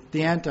worship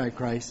the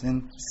Antichrist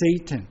and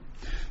Satan.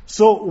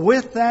 So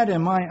with that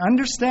in mind,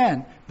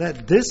 understand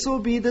that this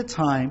will be the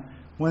time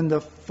when the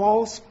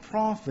false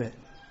prophet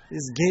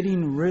is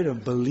getting rid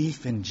of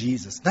belief in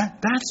Jesus.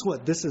 That's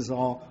what this is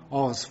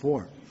all is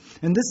for.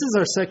 And this is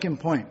our second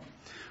point.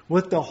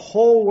 With the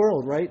whole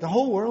world, right? The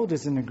whole world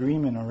is in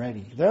agreement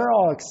already. They're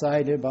all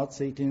excited about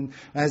Satan.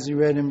 As you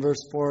read in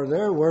verse 4,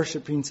 they're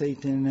worshiping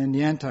Satan and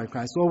the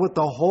Antichrist. Well, with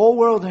the whole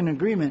world in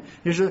agreement,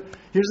 here's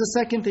the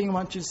second thing I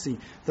want you to see.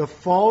 The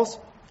false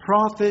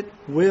prophet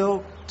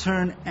will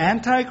turn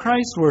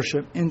Antichrist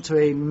worship into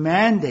a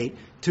mandate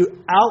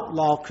to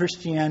outlaw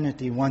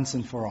Christianity once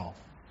and for all.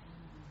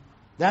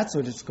 That's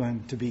what it's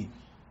going to be.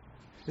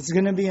 It's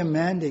going to be a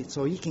mandate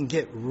so he can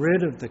get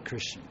rid of the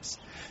Christians.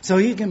 So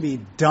he can be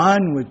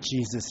done with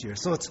Jesus here.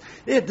 So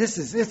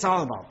it's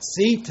all about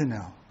Satan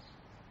now.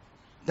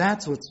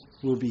 That's what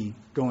will be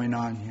going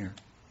on here.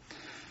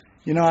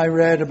 You know, I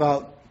read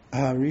about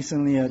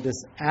recently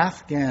this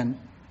Afghan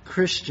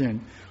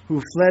Christian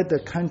who fled the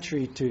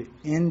country to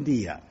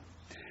India.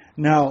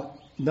 Now,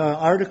 the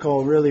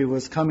article really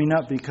was coming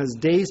up because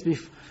days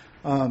before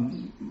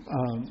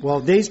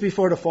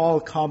the fall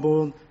of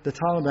Kabul, the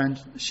Taliban,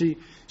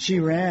 she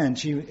ran,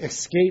 she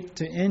escaped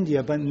to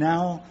India, but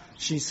now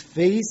she's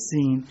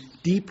facing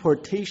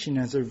deportation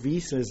as her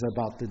visa is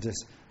about to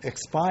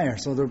expire.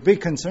 So the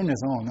big concern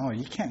is, oh no,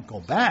 you can't go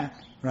back,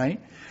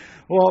 right?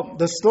 Well,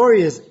 the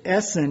story is,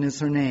 Essen is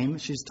her name.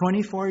 She's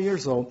 24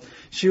 years old.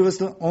 She was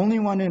the only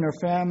one in her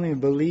family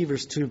of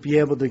believers to be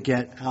able to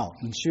get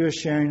out. And she was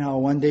sharing how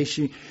one day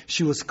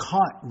she was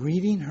caught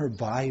reading her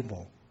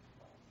Bible.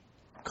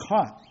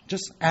 Caught,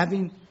 just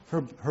having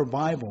her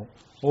Bible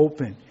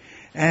open.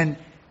 And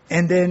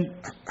then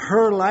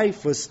her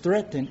life was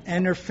threatened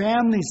and her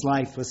family's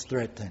life was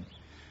threatened.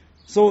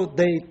 So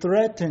they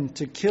threatened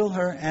to kill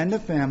her and the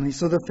family.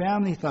 So the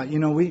family thought,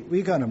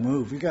 we got to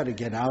move. We got to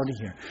get out of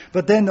here.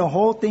 But then the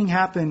whole thing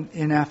happened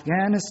in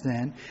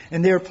Afghanistan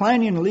and they were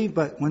planning to leave.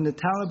 But when the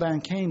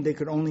Taliban came, they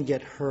could only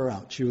get her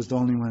out. She was the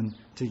only one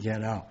to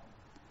get out.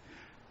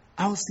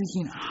 I was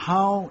thinking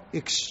how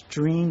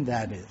extreme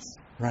that is,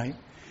 right?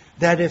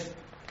 That if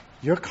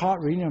you're caught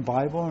reading a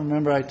Bible,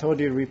 remember I told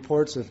you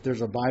reports if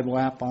there's a Bible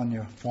app on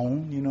your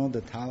phone,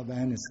 the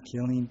Taliban is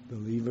killing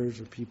believers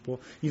or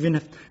people. Even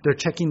if they're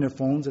checking their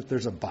phones, if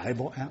there's a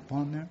Bible app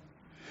on there.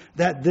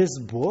 That this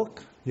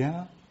book,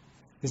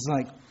 is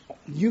like,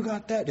 you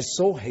got that? It's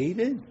so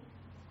hated?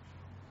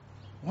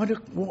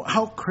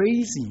 How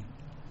crazy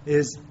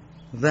is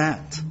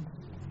that?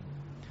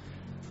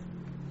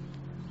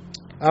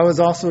 I was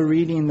also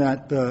reading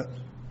that the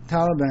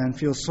Taliban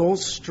feel so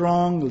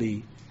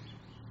strongly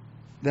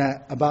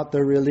about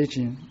their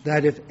religion,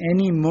 that if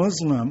any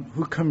Muslim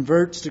who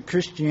converts to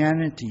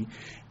Christianity,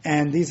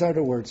 and these are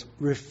the words,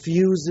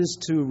 refuses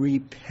to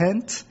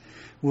repent,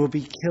 will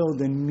be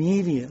killed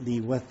immediately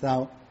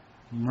without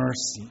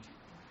mercy.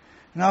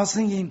 And I was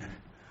thinking,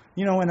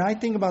 when I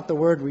think about the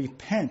word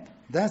repent,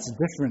 that's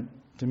different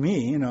to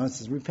me.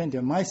 It's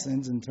repenting of my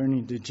sins and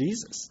turning to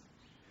Jesus.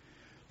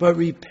 But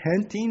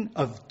repenting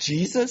of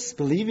Jesus,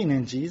 believing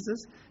in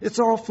Jesus, it's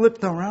all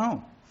flipped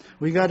around.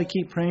 We got to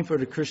keep praying for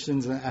the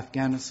Christians in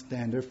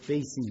Afghanistan. They're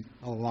facing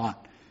a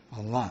lot.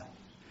 The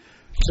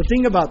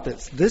thing about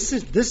this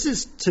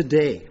is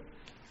today.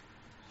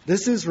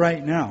 This is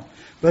right now.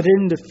 But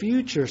in the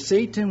future,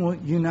 Satan will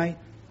unite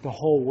the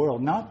whole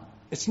world.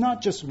 It's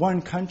not just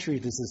one country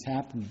this is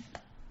happening.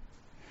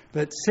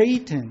 But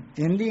Satan,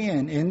 in the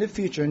end, in the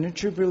future, in the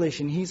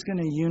tribulation, he's going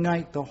to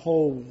unite the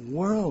whole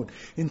world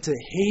into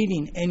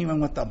hating anyone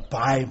with the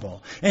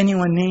Bible,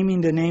 anyone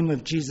naming the name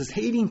of Jesus,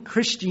 hating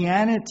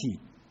Christianity.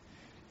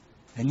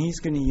 And he's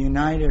going to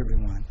unite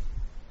everyone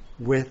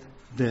with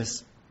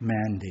this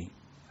mandate.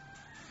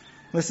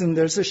 Listen,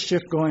 there's a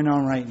shift going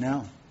on right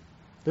now.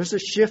 There's a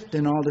shift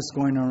in all this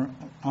going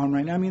on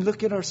right now. I mean,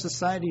 look at our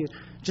society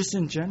just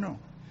in general.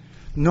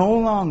 No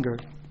longer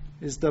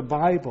is the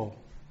Bible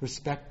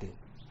respected,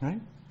 right?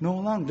 No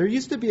longer. There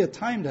used to be a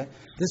time that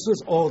this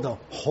was the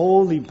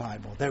Holy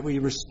Bible that we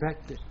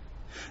respected.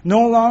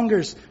 No longer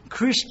is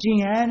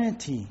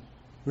Christianity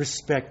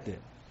respected.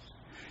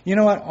 You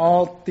know what?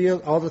 All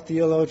the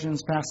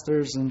theologians,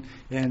 pastors, and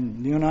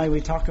you and I,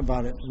 we talk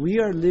about it. We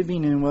are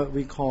living in what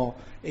we call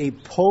a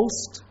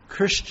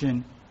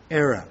post-Christian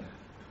era.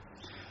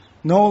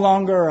 No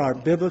longer are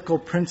biblical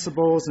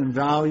principles and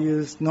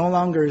values, no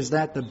longer is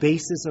that the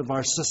basis of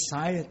our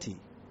society,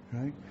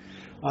 right?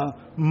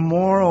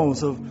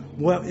 Morals of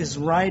what is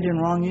right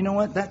and wrong, you know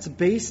what? That's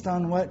based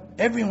on what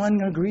everyone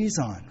agrees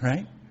on,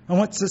 right? And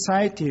what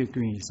society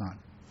agrees on.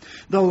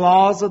 The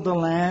laws of the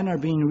land are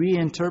being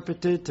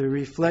reinterpreted to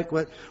reflect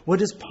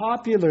what is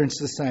popular in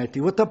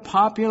society, what the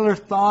popular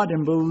thought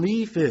and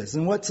belief is,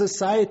 and what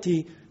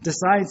society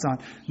decides on.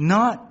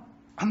 Not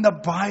on the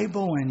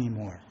Bible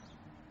anymore.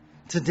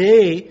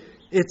 Today,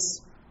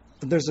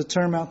 there's a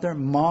term out there,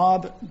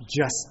 mob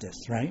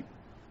justice, right?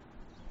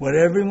 What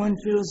everyone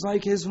feels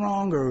like is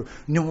wrong, or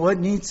what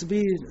needs to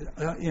be,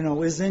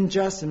 is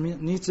unjust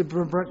and needs to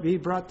be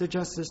brought to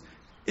justice.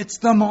 It's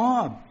the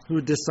mob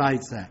who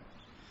decides that.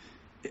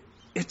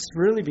 It's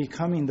really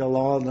becoming the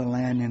law of the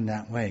land in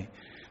that way.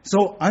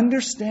 So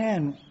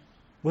understand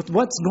with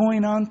what's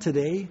going on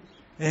today,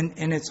 and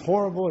it's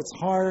horrible, it's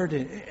hard,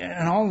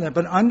 and all of that.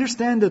 But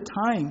understand the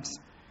times.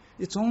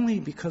 It's only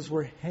because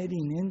we're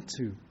heading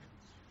into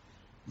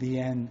the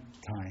end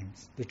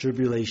times, the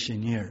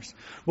tribulation years.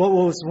 What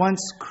was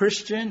once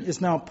Christian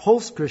is now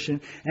post-Christian.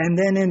 And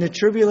then in the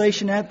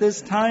tribulation at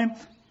this time,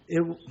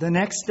 the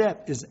next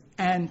step is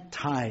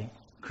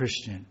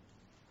anti-Christian.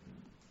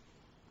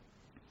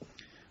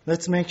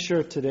 Let's make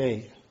sure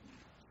today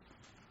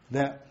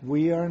that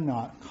we are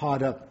not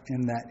caught up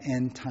in that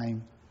end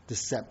time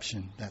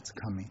deception that's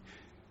coming.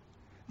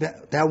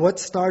 That what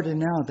started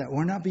now, that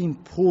we're not being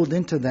pulled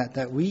into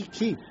that we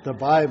keep the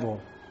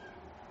Bible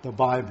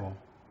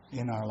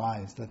in our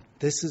lives. That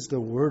this is the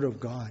Word of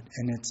God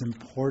and it's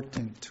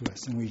important to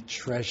us and we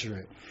treasure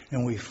it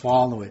and we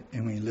follow it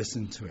and we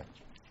listen to it.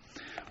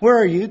 Where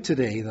are you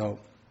today though?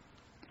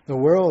 The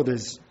world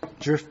is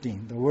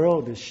drifting. The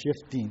world is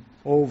shifting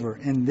over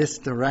in this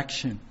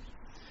direction.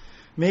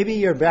 Maybe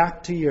you're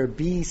back to your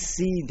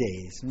BC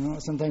days.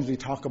 Sometimes we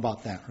talk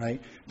about that,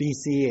 right?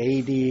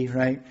 BC, AD,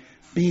 right?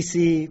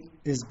 BC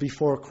is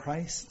before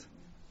Christ.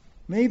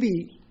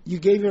 Maybe you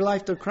gave your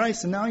life to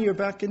Christ and now you're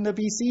back in the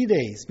BC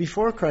days,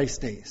 before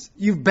Christ days.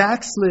 You've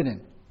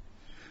backslidden.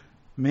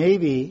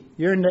 Maybe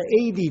you're in the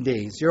AD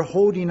days. You're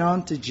holding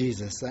on to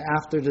Jesus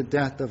after the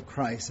death of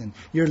Christ and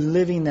you're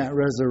living that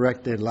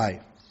resurrected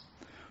life.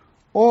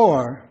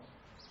 Or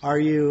are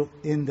you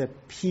in the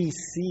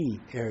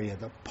PC area,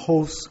 the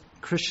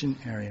post-Christian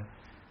area,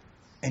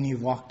 and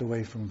you've walked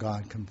away from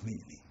God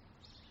completely?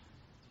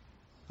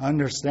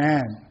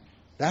 Understand,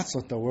 that's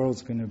what the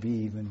world's going to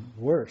be even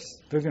worse.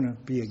 They're going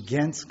to be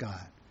against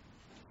God.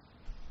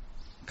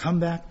 Come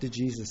back to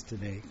Jesus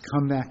today.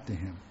 Come back to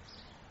Him.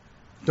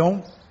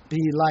 Don't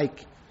be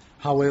like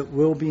how it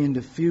will be in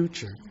the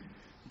future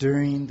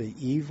during the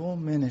evil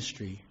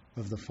ministry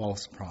of the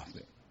false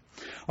prophet.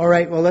 All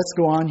right, well, let's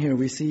go on here.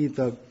 We see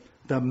the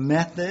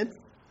method,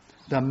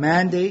 the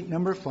mandate,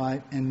 number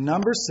 5, and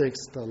number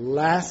 6, the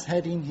last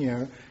heading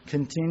here,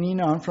 continuing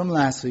on from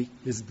last week,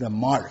 is the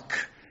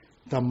mark.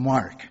 The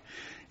mark.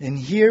 And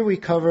here we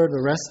cover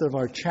the rest of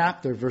our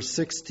chapter, verse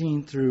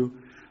 16 through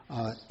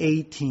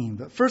 18.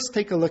 But first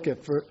take a look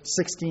at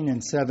 16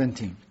 and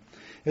 17.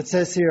 It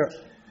says here,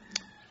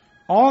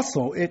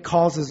 also it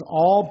causes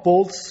all,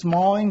 both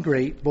small and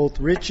great, both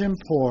rich and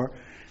poor,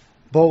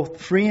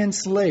 both free and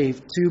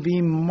slave, to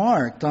be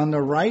marked on the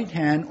right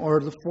hand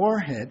or the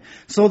forehead,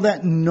 so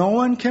that no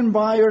one can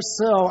buy or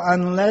sell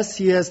unless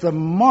he has the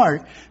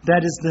mark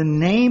that is the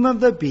name of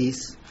the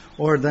beast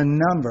or the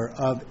number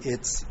of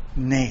its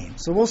name.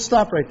 So we'll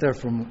stop right there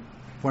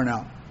for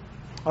now.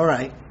 All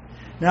right.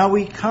 Now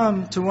we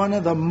come to one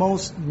of the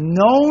most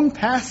known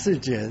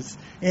passages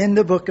in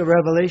the book of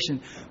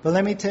Revelation. But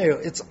let me tell you,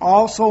 it's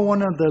also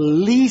one of the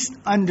least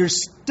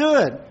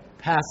understood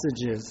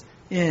passages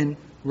in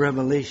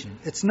Revelation.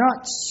 It's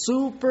not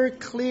super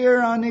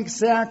clear on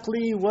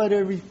exactly what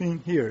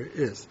everything here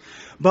is.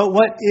 But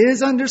what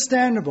is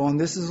understandable, and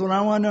this is what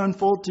I want to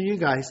unfold to you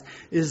guys,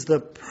 is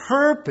the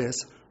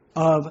purpose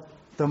of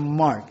the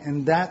mark.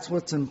 And that's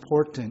what's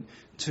important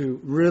to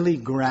really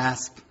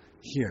grasp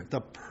here. The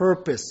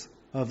purpose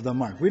of the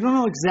mark. We don't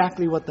know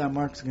exactly what that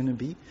mark's going to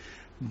be,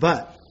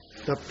 but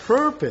the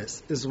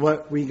purpose is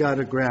what we got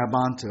to grab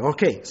onto.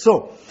 Okay,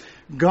 so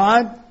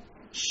God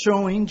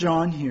showing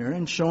John here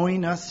and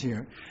showing us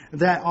here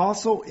that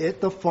also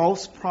the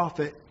false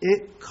prophet,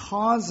 it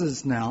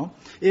causes now,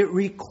 it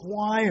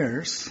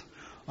requires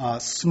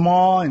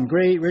small and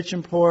great, rich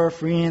and poor,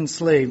 free and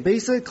slave.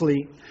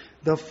 Basically,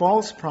 the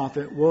false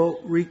prophet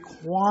will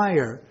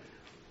require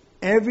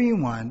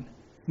everyone,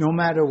 no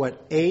matter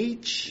what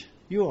age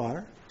you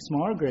are,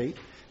 small or great,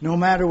 no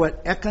matter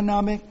what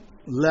economic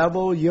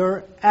level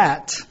you're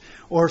at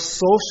or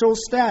social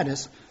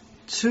status,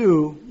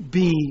 to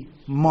be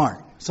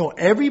marked. So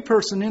every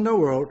person in the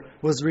world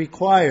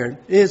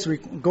is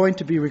going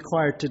to be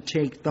required to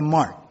take the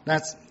mark.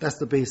 That's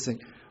the basic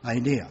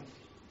idea.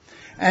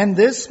 And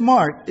this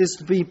mark is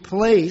to be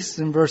placed,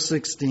 in verse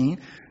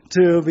 16,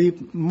 to be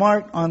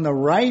marked on the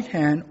right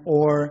hand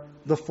or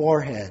the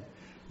forehead.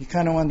 You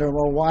kind of wonder,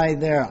 well, why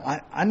there?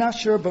 I'm not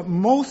sure, but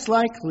most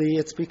likely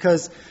it's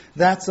because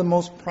that's the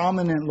most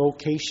prominent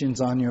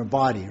locations on your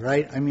body,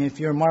 right? I mean, if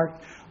you're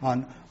marked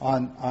on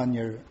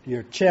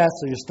your chest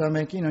or your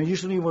stomach,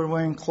 usually we're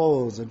wearing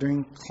clothes or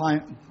during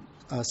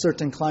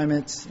certain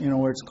climates,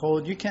 where it's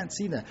cold, you can't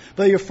see that.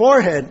 But your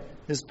forehead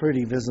is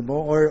pretty visible,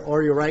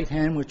 or your right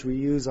hand, which we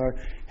use our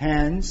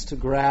hands to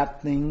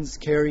grab things,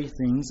 carry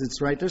things,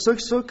 it's right there. So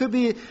it could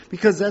be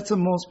because that's the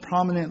most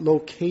prominent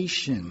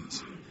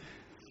locations.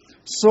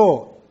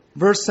 So,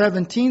 verse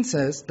 17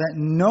 says that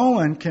no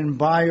one can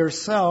buy or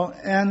sell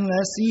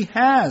unless he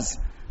has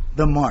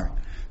the mark.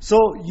 So,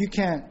 you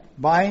can't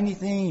buy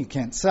anything, you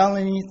can't sell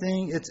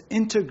anything. It's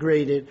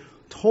integrated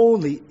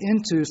totally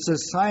into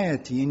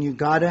society, and you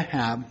got to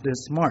have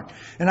this mark.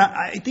 And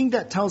I think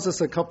that tells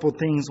us a couple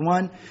things.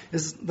 One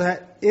is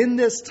that in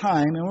this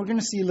time, and we're going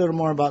to see a little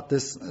more about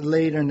this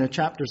later in the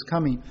chapters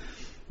coming,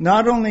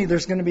 not only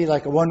there's going to be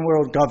like a one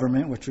world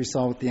government, which we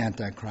saw with the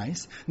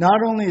Antichrist.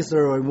 Not only is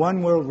there a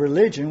one world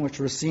religion, which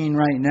we're seeing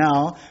right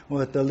now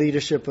with the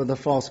leadership of the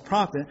false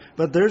prophet,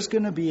 but there's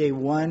going to be a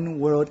one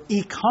world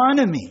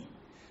economy.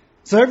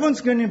 So everyone's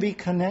going to be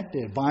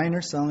connected, buying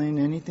or selling,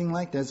 anything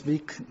like that,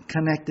 be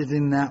connected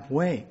in that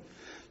way.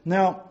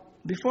 Now,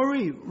 before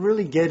we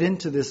really get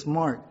into this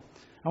mark,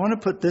 I want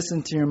to put this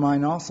into your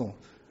mind also.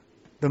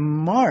 The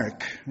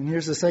mark, and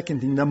here's the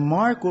second thing, the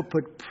mark will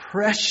put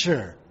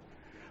pressure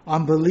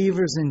on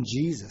believers in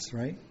Jesus,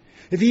 right?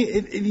 If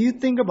you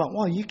think about,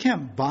 well, you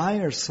can't buy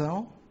or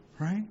sell,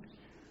 right?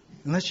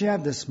 Unless you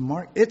have this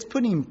mark, it's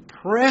putting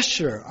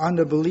pressure on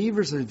the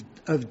believers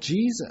of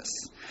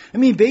Jesus. I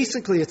mean,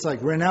 basically, it's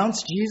like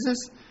renounce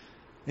Jesus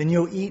and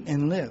you'll eat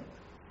and live.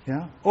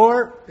 Yeah?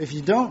 Or if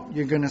you don't,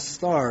 you're going to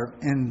starve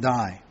and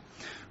die.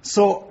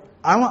 So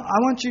I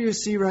want you to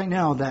see right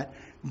now that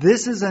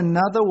this is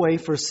another way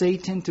for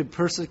Satan to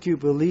persecute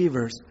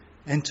believers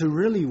and to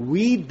really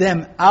weed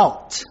them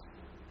out.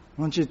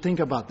 I want you to think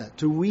about that,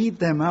 to weed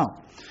them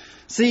out.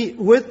 See,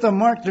 with the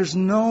mark, there's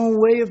no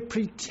way of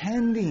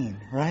pretending,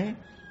 right?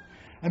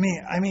 I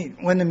mean,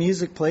 when the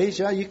music plays,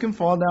 yeah, you can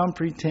fall down,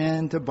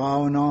 pretend to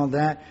bow and all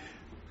that,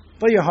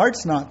 but your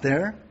heart's not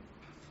there.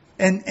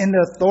 And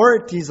the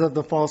authorities of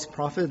the false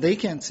prophet, they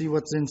can't see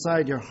what's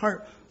inside your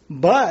heart.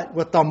 But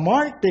with the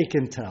mark, they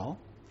can tell.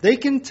 They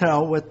can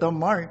tell with the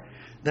mark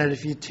that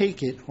if you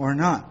take it or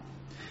not.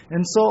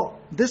 And so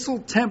this will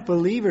tempt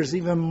believers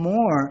even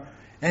more.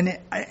 And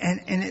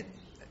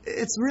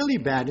it's really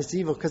bad. It's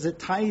evil because it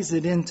ties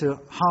it into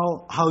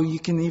how you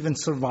can even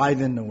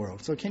survive in the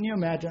world. So can you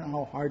imagine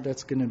how hard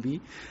that's going to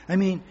be? I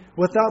mean,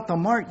 without the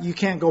mark, you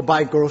can't go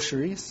buy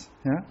groceries.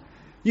 Yeah?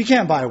 You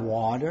can't buy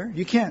water.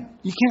 You can't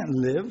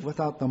live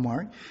without the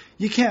mark.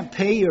 You can't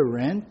pay your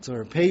rent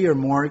or pay your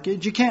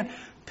mortgage. You can't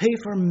pay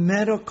for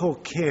medical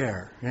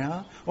care,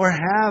 yeah, or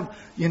have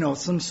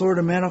some sort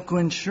of medical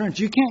insurance.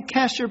 You can't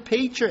cash your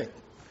paycheck.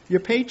 You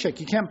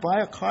can't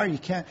buy a car. You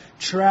can't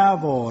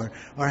travel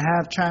or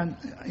have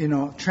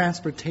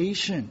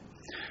transportation.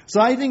 So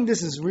I think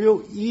this is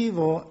real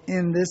evil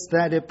in this,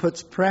 that it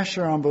puts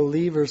pressure on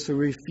believers who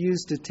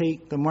refuse to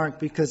take the mark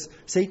because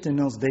Satan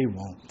knows they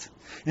won't.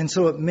 And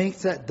so it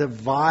makes that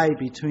divide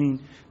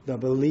between the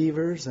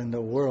believers and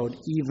the world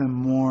even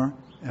more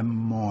and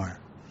more.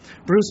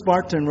 Bruce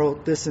Barton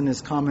wrote this in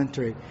his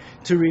commentary.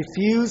 To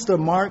refuse the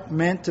mark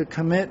meant to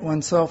commit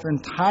oneself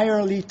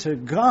entirely to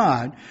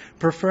God,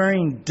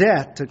 preferring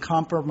death to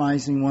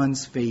compromising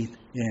one's faith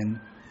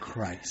in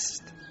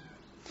Christ.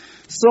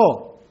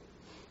 So,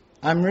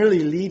 I'm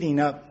really leading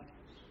up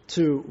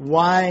to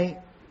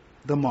why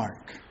the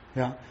mark.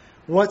 Yeah.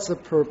 What's the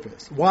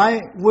purpose?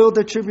 Why will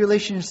the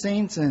tribulation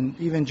saints and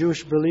even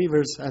Jewish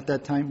believers at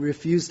that time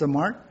refuse the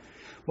mark?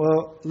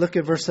 Well, look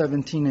at verse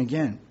 17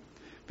 again.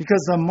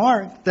 Because the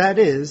mark, that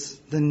is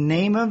the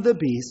name of the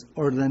beast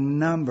or the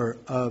number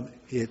of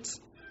its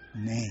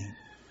name.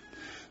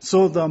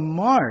 So the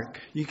mark,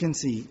 you can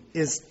see,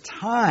 is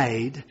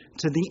tied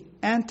to the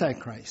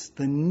Antichrist,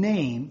 the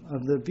name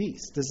of the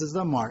beast. This is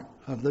the mark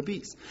of the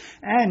beast.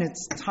 And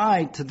it's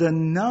tied to the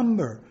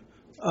number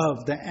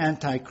of the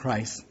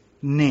Antichrist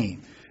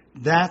name.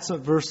 That's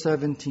what verse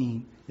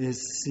 17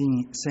 is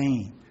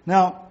saying.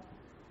 Now,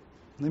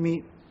 let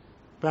me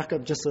back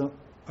up just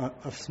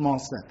a small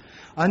step.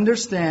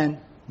 Understand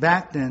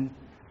back then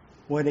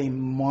what a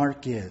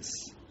mark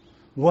is.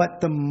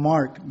 What the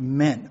mark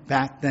meant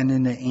back then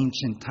in the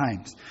ancient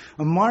times.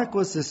 A mark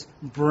was this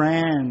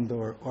brand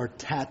or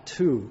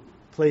tattoo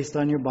placed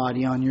on your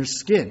body, on your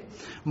skin.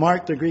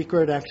 Mark, the Greek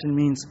word actually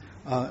means,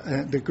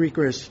 the Greek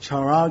word is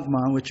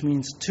charagma, which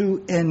means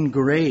to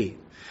engrave.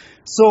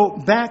 So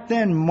back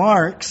then,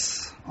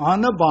 marks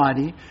on the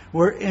body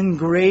were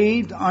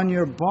engraved on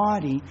your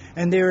body,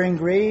 and they were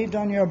engraved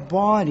on your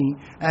body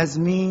as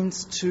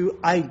means to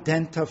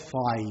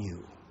identify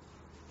you.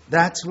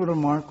 That's what a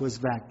mark was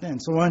back then.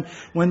 So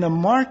when the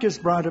mark is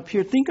brought up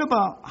here, think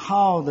about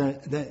how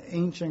the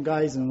ancient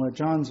guys and what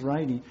John's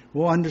writing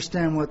will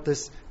understand what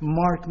this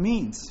mark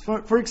means.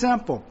 For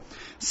example,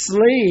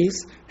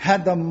 slaves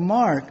had the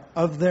mark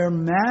of their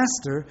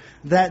master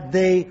that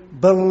they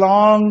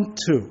belonged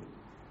to.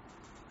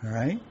 All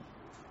right?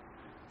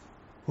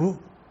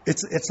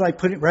 It's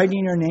like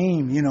writing your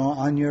name,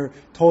 on your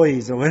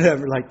toys or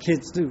whatever, like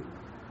kids do.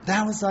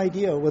 That was the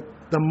idea with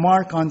the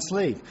mark on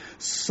slave.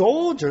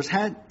 Soldiers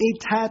had a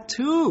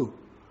tattoo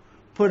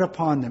put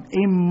upon them.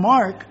 A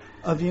mark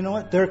of,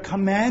 their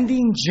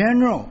commanding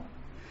general.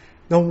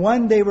 The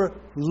one they were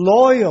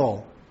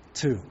loyal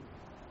to.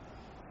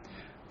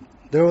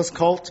 There was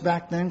cults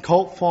back then,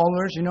 cult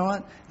followers,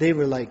 They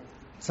were like,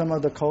 some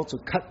of the cults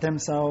would cut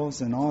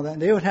themselves and all that.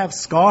 They would have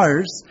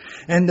scars,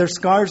 and their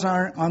scars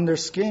on their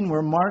skin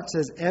were marks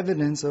as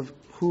evidence of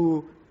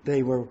who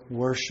they were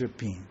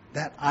worshiping.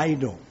 That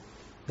idol.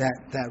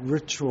 That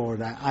ritual or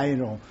that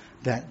idol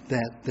that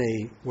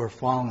they were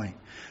following.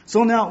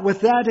 So now,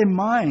 with that in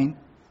mind,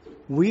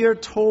 we are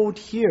told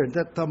here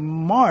that the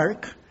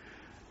mark,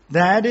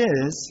 that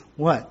is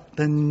what?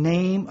 The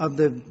name of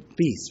the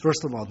beast.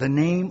 First of all, the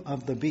name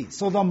of the beast.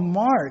 So the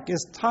mark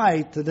is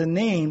tied to the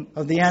name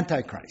of the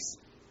Antichrist.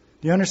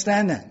 Do you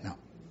understand that? No.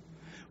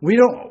 We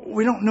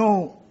don't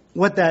know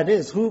what that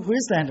is. Who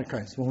is the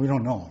Antichrist? Well, we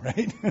don't know,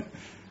 right?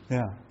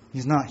 Yeah,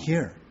 he's not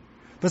here.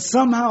 But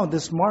somehow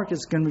this mark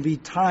is going to be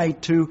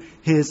tied to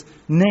his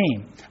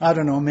name. I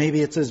don't know,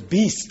 maybe it says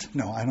beast.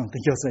 No, I don't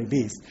think he'll say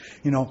beast.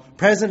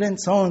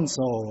 President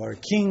so-and-so or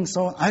king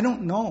so. I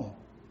don't know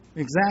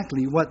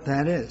exactly what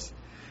that is.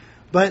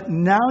 But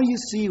now you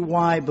see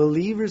why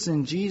believers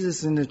in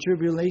Jesus in the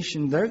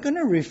tribulation, they're going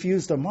to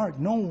refuse the mark.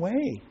 No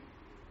way.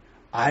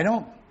 I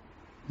don't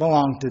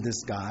belong to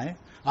this guy.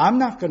 I'm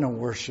not going to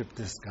worship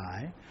this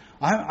guy.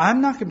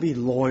 I'm not going to be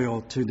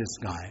loyal to this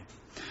guy.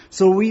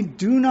 So we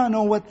do not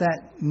know what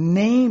that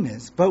name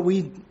is, but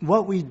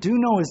what we do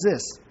know is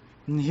this.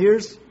 And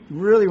here's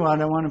really what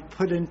I want to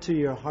put into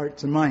your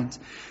hearts and minds.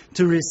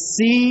 To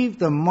receive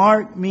the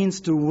mark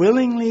means to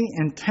willingly,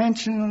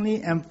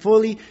 intentionally, and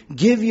fully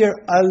give your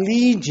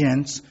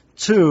allegiance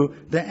to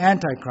the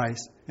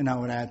Antichrist, and I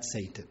would add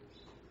Satan.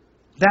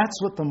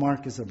 That's what the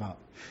mark is about,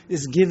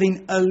 is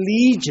giving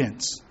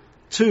allegiance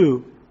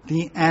to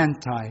the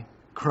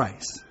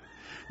Antichrist.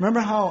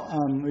 Remember how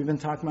we've been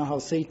talking about how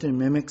Satan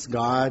mimics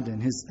God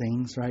and his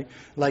things, right?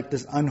 Like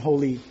this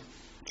unholy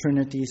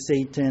trinity,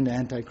 Satan, the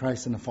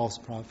Antichrist, and the false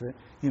prophet,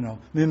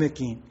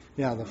 mimicking,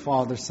 the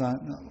Father,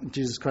 Son,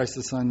 Jesus Christ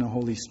the Son, and the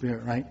Holy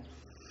Spirit, right?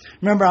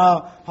 Remember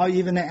how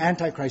even the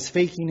Antichrist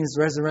faking his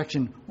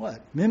resurrection, what?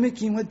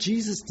 Mimicking what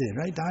Jesus did,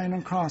 right? Dying on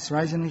the cross,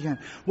 rising again.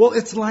 Well,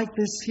 it's like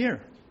this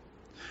here.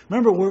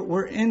 Remember,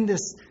 we're in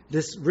this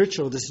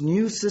ritual, this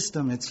new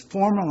system. It's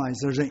formalized.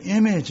 There's an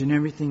image and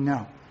everything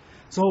now.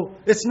 So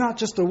it's not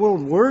just the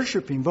world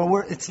worshiping, but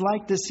it's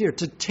like this here.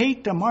 To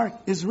take the mark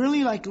is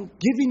really like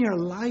giving your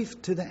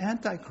life to the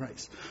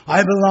Antichrist.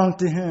 I belong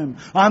to him.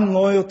 I'm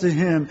loyal to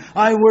him.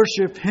 I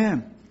worship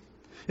him.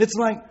 It's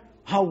like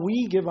how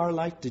we give our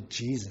life to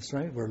Jesus,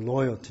 right? We're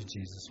loyal to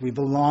Jesus. We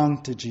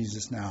belong to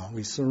Jesus now.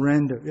 We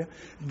surrender. Yeah?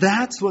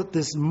 That's what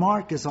this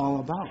mark is all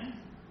about.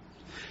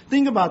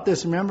 Think about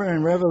this. Remember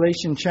in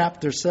Revelation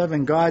chapter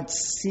 7, God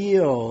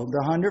sealed the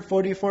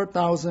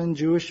 144,000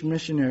 Jewish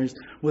missionaries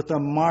with a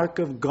mark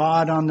of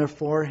God on their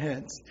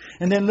foreheads.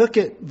 And then look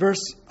at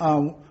verse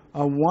 1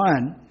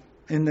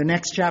 in the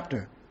next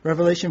chapter,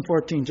 Revelation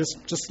 14.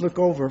 Just look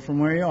over from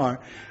where you are.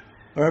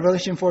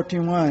 Revelation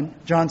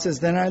 14:1, John says,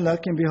 Then I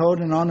looked, and behold,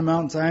 and on the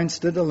Mount Zion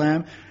stood the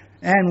Lamb,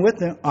 and with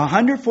them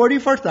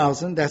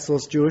 144,000, that's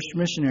those Jewish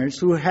missionaries,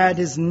 who had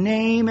his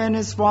name and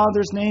his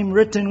father's name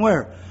written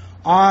where?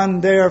 On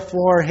their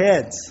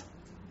foreheads.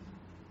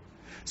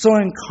 So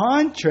in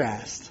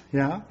contrast,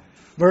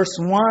 verse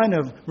 1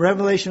 of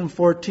Revelation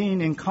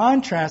 14, in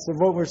contrast of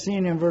what we're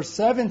seeing in verse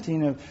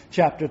 17 of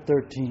chapter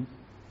 13,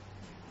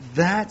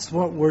 that's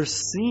what we're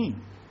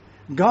seeing.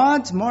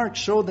 God's mark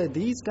showed that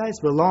these guys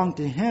belong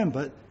to him,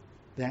 but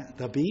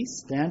the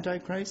beast, the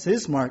Antichrist,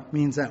 his mark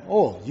means that,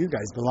 you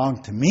guys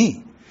belong to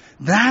me.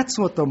 That's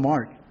what the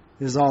mark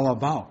is all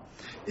about.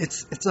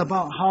 It's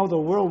about how the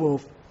world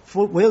will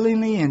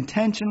willingly,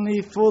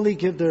 intentionally, fully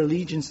give their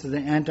allegiance to the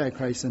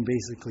Antichrist and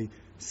basically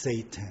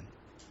Satan.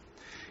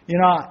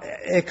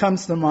 It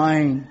comes to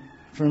mind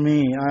for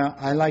me.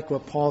 I like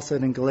what Paul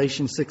said in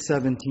Galatians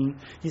 6:17.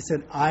 He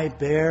said, I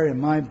bear in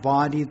my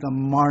body the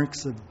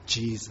marks of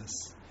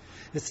Jesus.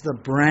 It's the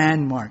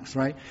brand marks,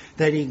 right,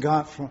 that he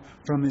got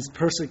from his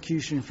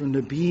persecution, from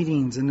the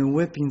beatings and the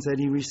whippings that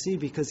he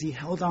received because he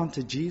held on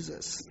to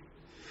Jesus.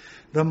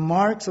 The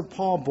marks of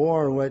Paul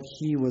bore what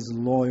he was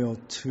loyal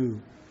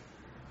to.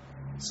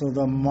 So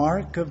the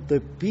mark of the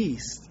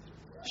beast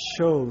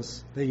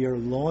shows that you're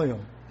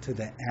loyal to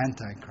the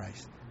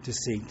Antichrist, to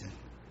Satan.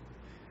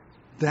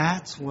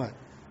 That's what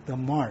the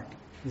mark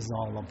is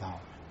all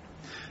about.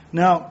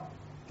 Now,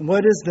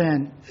 what is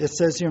then, it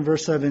says here in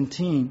verse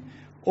 17,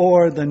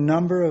 or the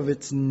number of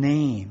its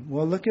name.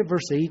 Well, look at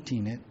verse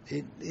 18.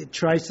 It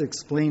tries to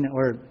explain it,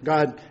 or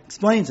God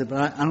explains it,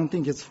 but I don't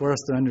think it's for us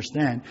to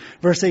understand.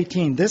 Verse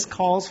 18, this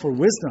calls for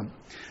wisdom.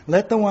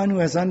 Let the one who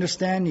has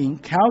understanding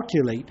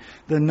calculate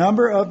the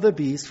number of the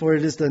beast, for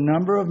it is the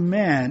number of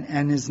man,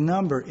 and his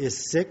number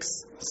is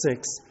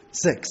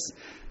 666.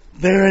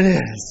 There it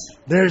is.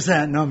 There's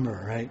that number,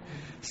 right?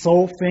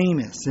 So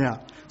famous, yeah.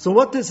 So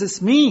what does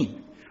this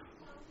mean?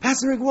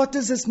 Pastor Rick, what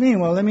does this mean?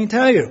 Well, let me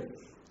tell you.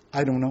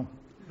 I don't know.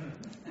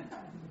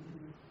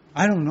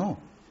 I don't know.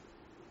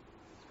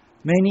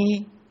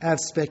 Many have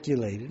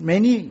speculated.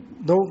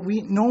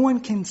 No one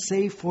can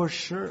say for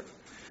sure.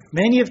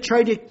 Many have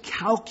tried to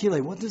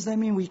calculate. What does that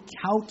mean? We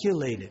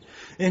calculate it.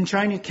 In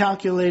trying to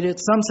calculate it,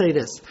 some say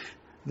this,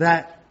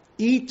 that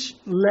each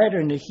letter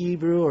in the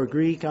Hebrew or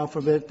Greek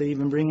alphabet, they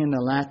even bring in the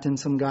Latin,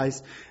 some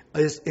guys,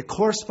 it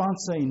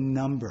corresponds to a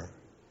number.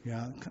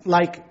 Yeah,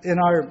 like in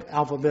our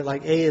alphabet,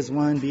 like A is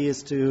 1, B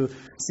is 2,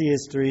 C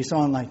is 3, so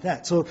on like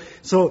that. So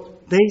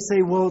they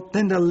say, well,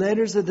 then the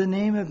letters of the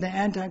name of the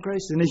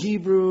Antichrist in the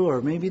Hebrew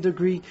or maybe the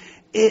Greek,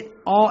 it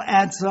all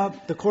adds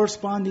up, the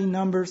corresponding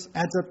numbers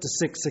adds up to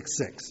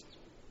 666.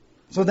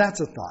 So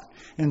that's a thought.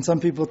 And some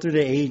people through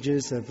the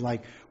ages have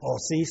like, oh,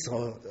 see,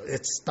 so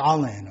it's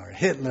Stalin or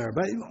Hitler.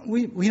 But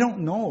we don't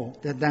know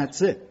that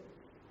that's it.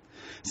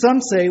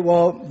 Some say,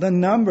 well, the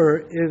number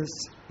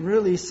is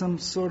really some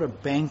sort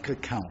of bank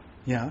account,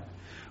 yeah,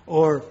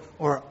 or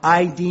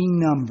ID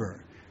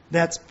number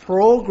that's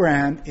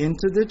programmed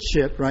into the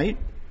chip, right?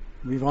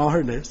 We've all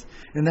heard this.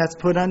 And that's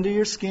put under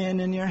your skin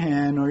in your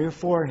hand or your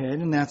forehead.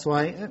 And that's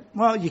why,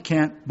 well, you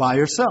can't buy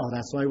or sell.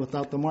 That's why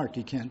without the mark,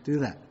 you can't do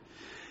that.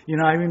 You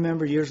know, I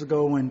remember years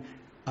ago when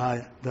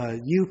the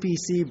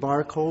UPC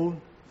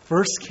barcode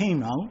first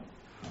came out.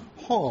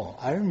 Oh,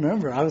 I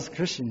remember. I was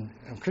Christian.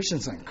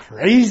 Christians went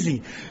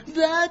crazy.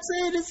 That's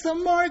it. It's the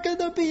mark of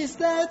the beast.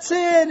 That's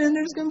it. And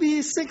there's going to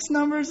be 6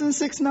 numbers and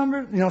 6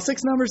 numbers.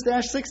 6 numbers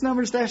dash 6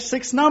 numbers dash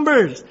 6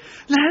 numbers.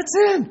 That's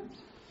it.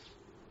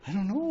 I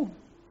don't know.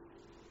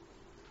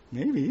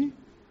 Maybe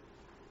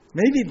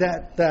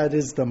that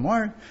is the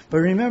mark. But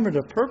remember,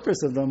 the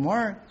purpose of the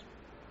mark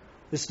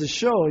is to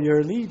show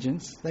your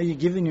allegiance that you're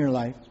giving your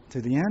life to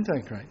the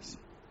Antichrist.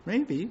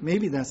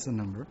 Maybe that's the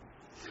number.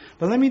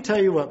 But let me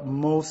tell you what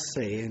most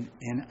say,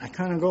 and I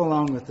kind of go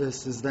along with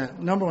this, is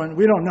that, number one,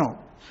 we don't know.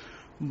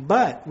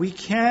 But we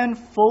can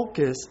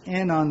focus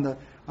in on the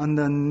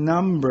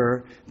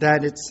number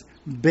that it's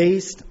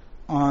based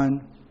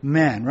on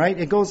man, right?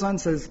 It goes on,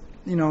 says,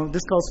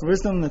 this calls for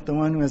wisdom, that the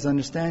one who has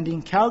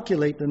understanding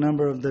calculate the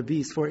number of the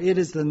beast, for it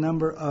is the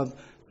number of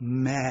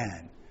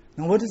man.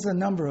 Now, what is the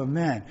number of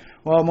man?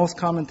 Well, most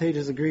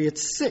commentators agree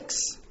it's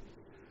 6.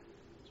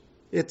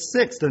 It's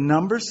 6. The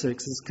number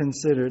 6 is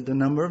considered the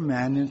number of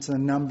man. It's a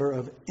number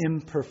of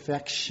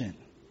imperfection.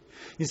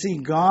 You see,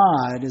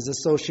 God is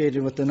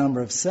associated with the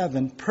number of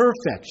 7,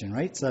 perfection,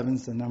 right? 7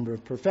 is the number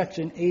of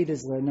perfection. 8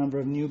 is the number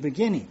of new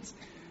beginnings.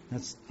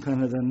 That's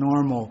kind of the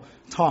normal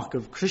talk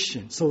of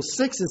Christians. So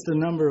 6 is the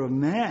number of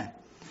man.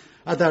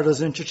 I thought it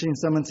was interesting.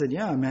 Someone said,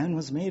 yeah, man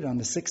was made on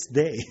the 6th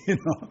day.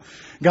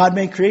 God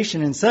made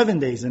creation in 7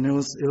 days, and it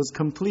was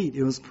complete.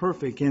 It was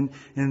perfect in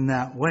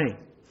that way.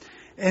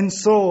 And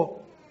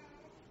so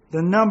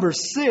the number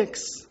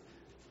 6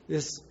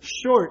 is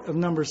short of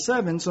number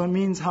 7, so it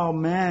means how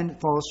man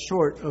falls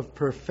short of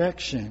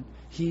perfection.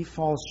 He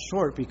falls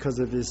short because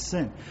of his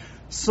sin.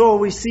 So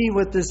we see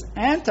with this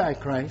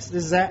Antichrist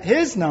is that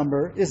his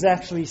number is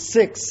actually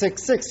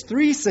 666,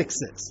 3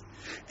 sixes,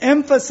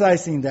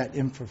 emphasizing that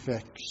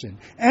imperfection,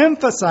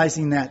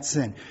 emphasizing that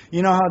sin.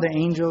 You know how the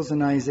angels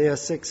in Isaiah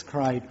 6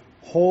 cried,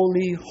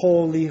 holy,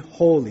 holy,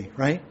 holy,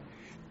 right?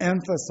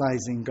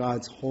 Emphasizing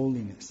God's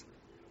holiness.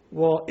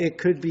 Well, it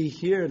could be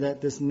here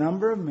that this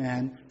number of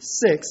man,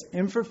 6,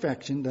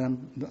 imperfection,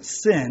 the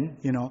sin,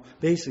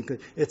 basically,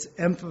 it's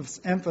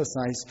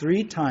emphasized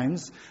 3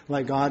 times,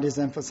 like God is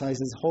emphasized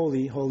as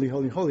holy, holy,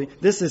 holy, holy.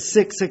 This is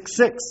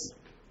 666.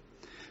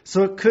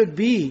 So it could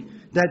be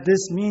that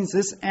this means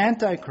this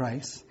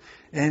Antichrist,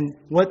 and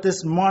what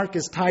this mark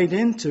is tied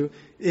into,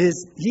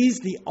 is he's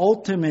the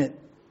ultimate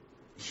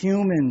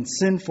human,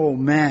 sinful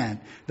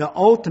man, the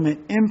ultimate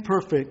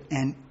imperfect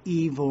and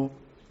evil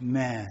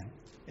man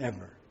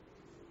ever.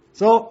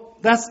 So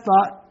that's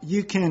thought.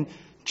 You can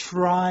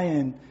try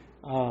and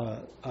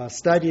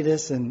study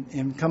this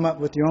and come up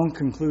with your own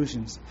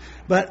conclusions.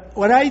 But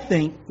what I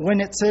think,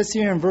 when it says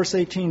here in verse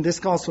 18, this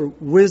calls for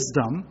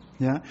wisdom.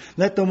 Yeah,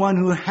 let the one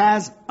who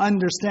has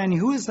understanding.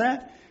 Who is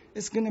that?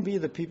 It's going to be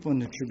the people in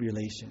the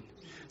tribulation.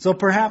 So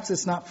perhaps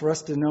it's not for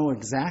us to know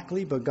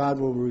exactly, but God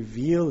will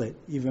reveal it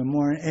even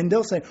more. And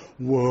they'll say,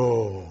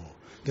 whoa,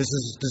 this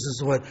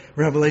is what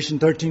Revelation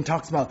 13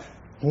 talks about.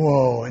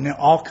 Whoa, and they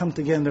all come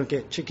together and they'll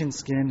get chicken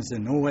skin and say,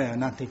 no way, I'm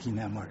not taking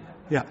that mark.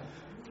 Yeah.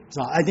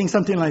 So I think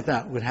something like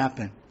that would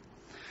happen.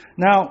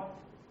 Now,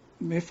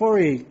 before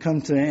we come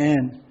to the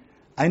end,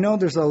 I know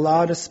there's a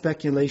lot of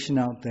speculation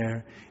out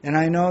there, and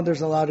I know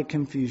there's a lot of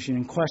confusion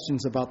and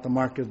questions about the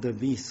mark of the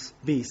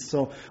beast.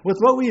 So with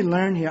what we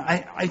learned here,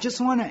 I just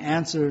want to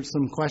answer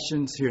some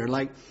questions here.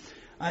 Like,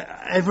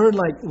 I've heard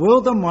will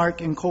the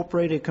mark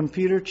incorporate a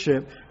computer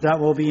chip that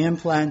will be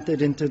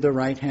implanted into the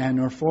right hand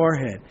or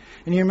forehead?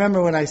 And you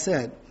remember what I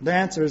said. The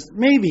answer is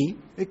maybe.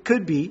 It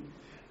could be,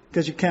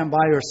 because you can't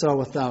buy or sell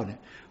without it.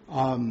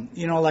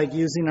 Like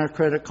using our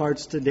credit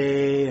cards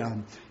today.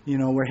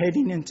 We're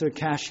heading into a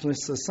cashless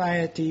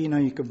society.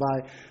 You could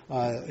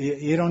buy,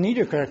 you don't need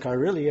your credit card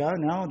really.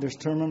 Now there's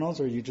terminals,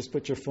 or you just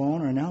put your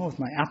phone, or now with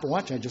my Apple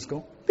Watch, I just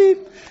go beep.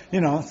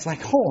 It's like,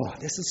 oh,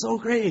 this is so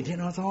great.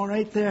 It's all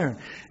right there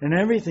and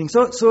everything.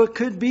 So it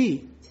could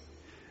be.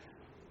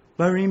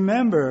 But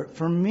remember,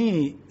 for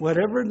me,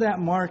 whatever that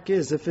mark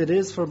is, if it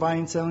is for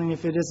buying, selling,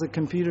 if it is a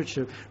computer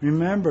chip,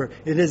 remember,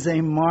 it is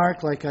a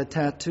mark like a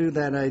tattoo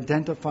that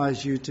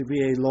identifies you to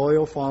be a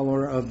loyal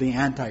follower of the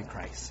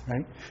Antichrist,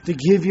 right? To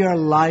give your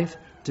life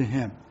to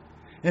him.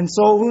 And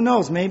so, who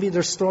knows? Maybe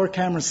there's store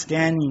cameras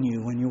scanning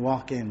you when you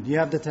walk in. Do you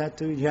have the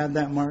tattoo? Do you have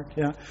that mark?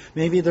 Yeah.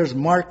 Maybe there's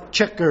mark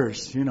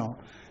checkers,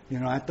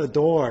 at the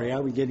door. Yeah,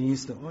 we're getting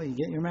used to, you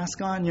get your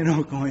mask on,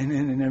 going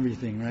in and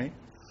everything, right?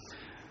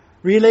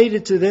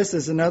 Related to this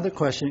is another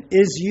question.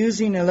 Is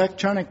using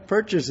electronic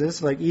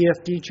purchases like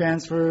EFT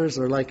transfers,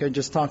 or like I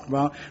just talked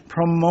about,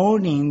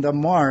 promoting the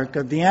mark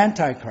of the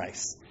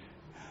Antichrist?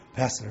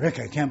 Pastor Rick,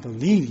 I can't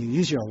believe you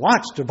use your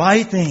watch to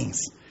buy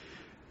things.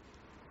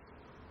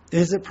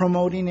 Is it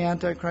promoting the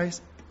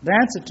Antichrist? The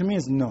answer to me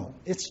is no.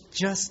 It's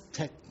just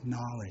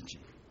technology.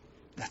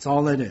 That's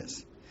all it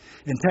is.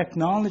 And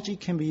technology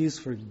can be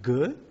used for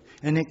good,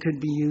 and it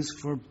could be used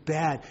for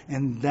bad.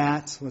 And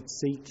that's what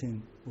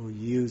Satan will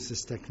use,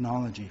 this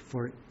technology,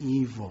 for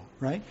evil,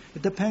 right?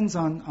 It depends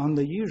on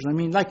the user.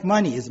 Like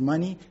money. Is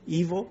money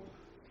evil?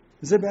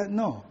 Is it bad?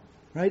 No.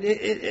 Right?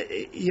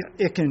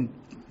 It can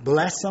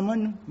bless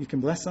someone. You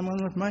can bless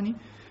someone with money.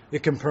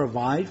 It can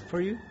provide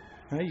for you.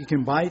 Right? You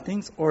can buy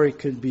things, or it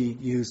could be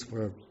used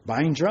for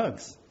buying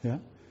drugs. Yeah.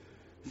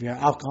 If you're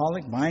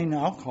alcoholic, buying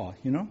alcohol,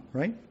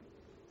 right?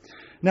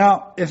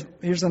 Now,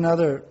 here's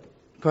another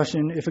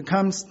question. If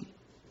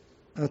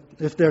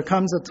there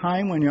comes a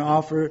time when you're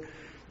offered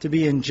to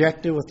be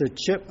injected with a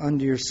chip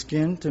under your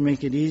skin to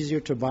make it easier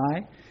to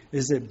buy,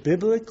 is it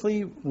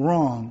biblically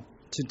wrong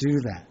to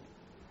do that?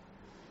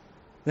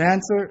 The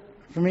answer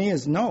for me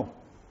is no.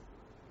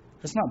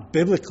 It's not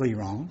biblically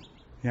wrong.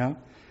 Yeah.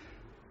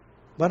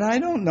 But I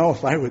don't know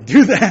if I would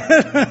do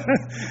that,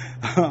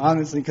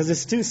 honestly, because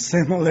it's too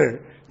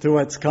similar to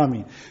what's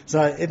coming.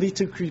 So it'd be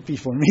too creepy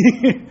for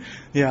me.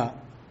 Yeah.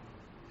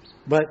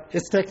 But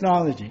it's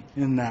technology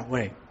in that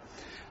way.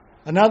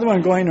 Another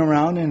one going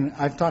around, and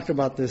I've talked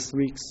about this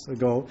weeks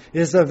ago,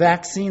 is the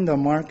vaccine, the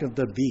mark of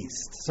the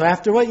beast. So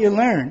after what you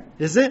learn,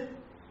 is it?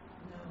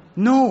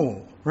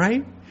 No,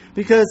 right?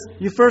 Because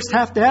you first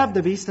have to have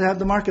the beast to have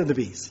the mark of the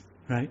beast,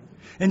 right?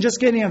 And just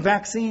getting a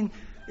vaccine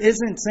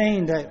isn't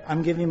saying that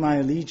I'm giving my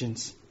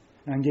allegiance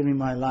and I'm giving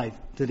my life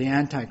to the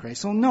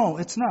Antichrist. So no,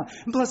 it's not.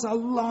 And plus, a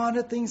lot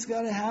of things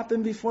got to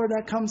happen before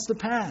that comes to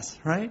pass,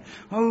 right?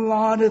 A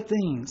lot of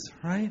things,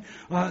 right?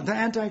 The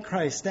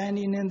Antichrist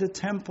standing in the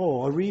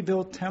temple, a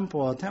rebuilt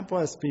temple. A temple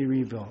has to be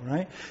rebuilt,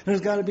 right? There's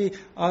got to be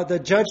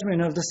the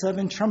judgment of the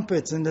 7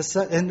 trumpets and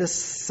the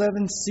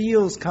 7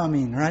 seals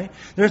coming, right?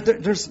 There's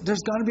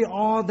got to be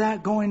all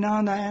that going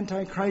on, the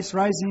Antichrist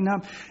rising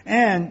up.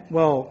 And,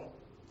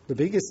 the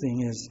biggest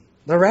thing is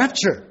the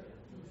rapture.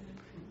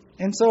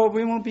 And so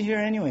we won't be here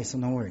anyway, so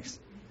no worries.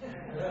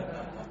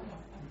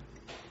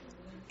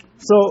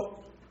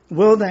 So,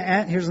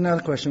 here's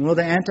another question. Will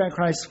the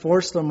Antichrist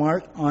force the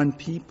mark on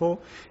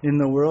people in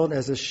the world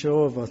as a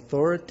show of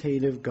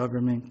authoritative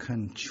government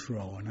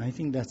control? And I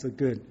think that's a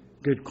good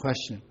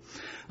question.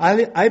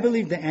 I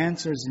believe the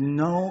answer is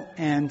no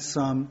and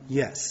some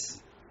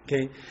yes.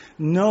 Okay?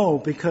 No,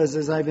 because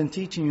as I've been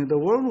teaching you, the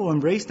world will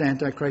embrace the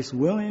Antichrist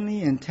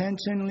willingly,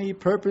 intentionally,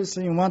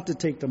 purposely, and want to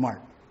take the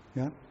mark.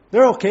 Yeah?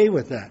 They're okay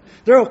with that.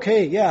 They're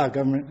okay,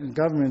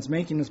 government's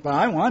making this, but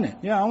I want it.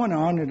 Yeah, I want to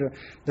honor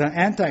the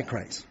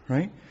Antichrist,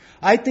 right?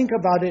 I think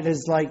about it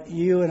as like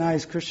you and I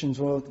as Christians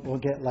will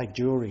get like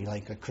jewelry,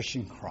 like a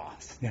Christian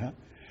cross, yeah?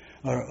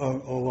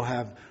 Or we'll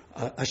have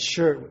a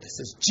shirt that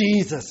says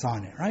Jesus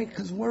on it, right?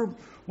 Because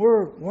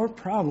we're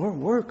proud.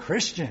 We're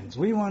Christians.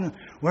 We're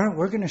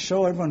going to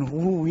show everyone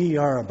who we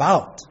are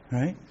about,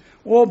 right?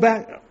 Well,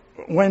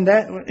 in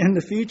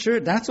the future,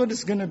 that's what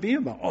it's going to be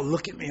about. Oh,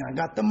 look at me. I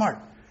got the mark.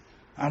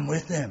 I'm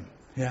with them.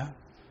 Yeah.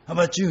 How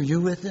about you?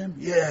 You with them?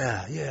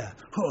 Yeah.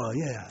 Oh,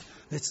 yeah.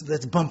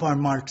 Let's bump our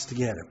marks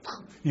together.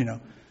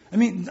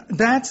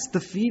 That's the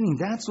feeling.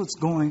 That's what's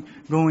going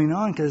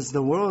on, because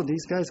the world,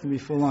 these guys can be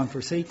full on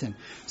for Satan.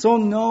 So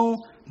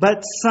no,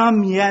 but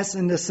some yes,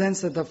 in the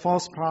sense that the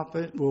false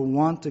prophet will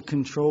want to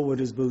control what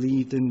is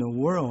believed in the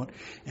world,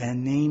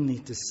 and namely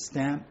to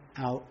stamp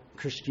out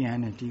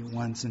Christianity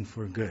once and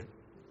for good.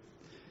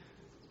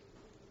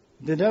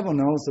 The devil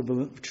knows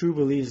the true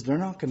believers, they're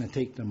not going to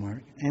take the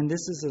mark. And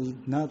this is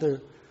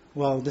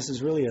this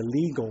is really a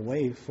legal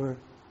way for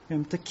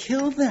him to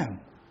kill them.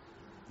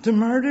 To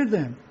murder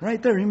them.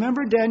 Right there.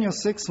 Remember Daniel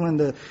 6 when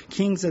the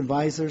king's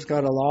advisors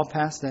got a law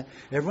passed that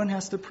everyone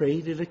has to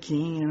pray to the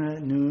king, and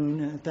at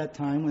noon at that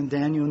time when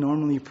Daniel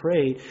normally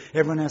prayed,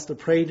 everyone has to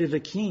pray to the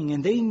king.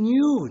 And they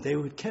knew they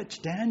would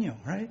catch Daniel,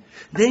 right?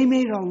 They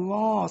made a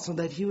law so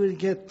that he would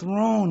get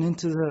thrown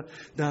into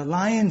the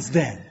lion's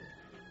den.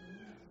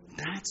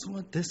 That's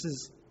what this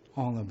is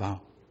all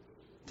about.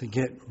 To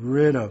get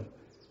rid of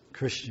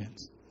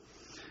Christians.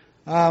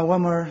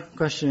 One more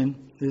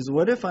question is,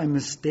 what if I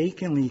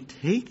mistakenly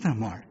take the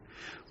mark?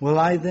 Will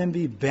I then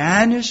be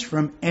banished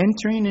from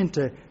entering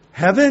into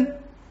heaven?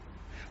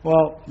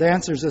 Well, the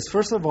answer is this.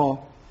 First of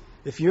all,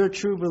 if you're a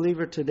true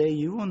believer today,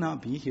 you will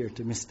not be here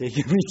to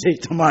mistakenly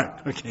take the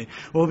mark. Okay,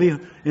 we'll be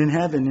in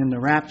heaven in the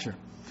rapture.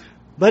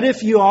 But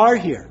if you are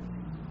here,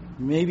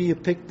 maybe you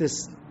picked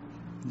this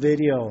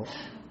video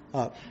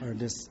up or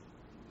this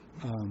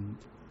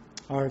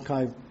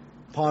archive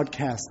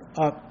podcast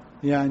up.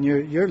 Yeah, and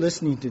you're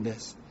listening to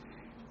this.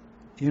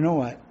 You know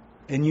what?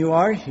 And you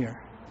are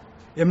here.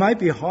 It might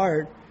be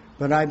hard,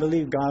 but I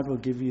believe God will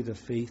give you the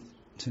faith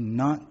to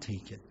not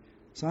take it.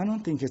 So I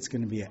don't think it's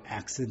going to be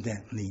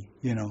accidentally,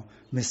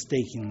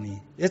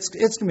 mistakenly. It's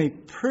going to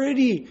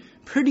be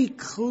pretty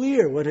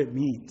clear what it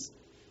means,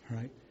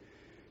 right?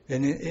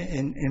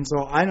 And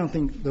so I don't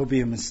think there'll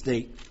be a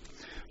mistake.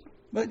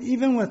 But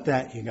even with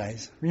that, you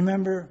guys,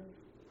 remember,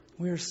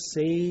 we're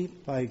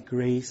saved by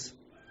grace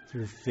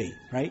through faith,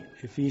 right?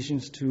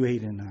 Ephesians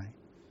 2:8 and 9,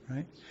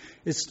 right?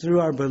 It's through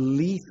our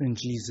belief in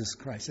Jesus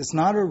Christ. It's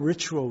not a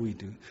ritual we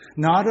do,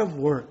 not of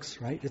works,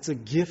 right? It's a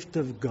gift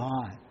of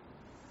God,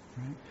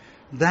 right?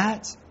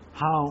 That's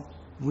how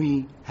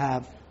we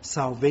have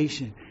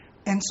salvation.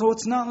 And so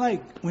it's not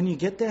like when you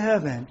get to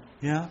heaven,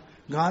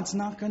 God's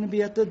not going to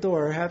be at the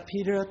door, have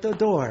Peter at the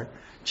door,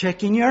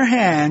 checking your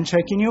hand,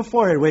 checking your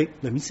forehead. Wait,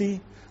 let me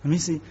see.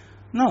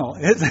 No,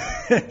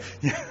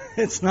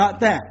 it's not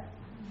that.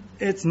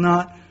 It's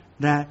not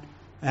that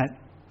at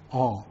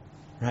all,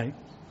 right?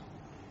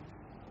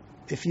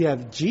 If you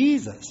have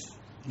Jesus,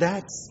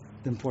 that's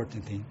the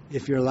important thing.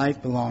 If your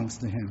life belongs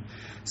to Him.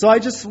 So I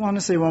just want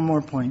to say one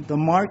more point. The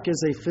mark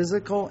is a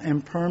physical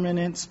and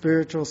permanent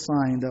spiritual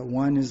sign that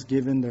one is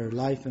given their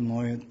life and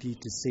loyalty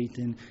to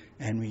Satan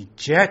and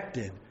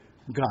rejected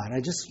God.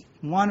 I just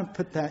want to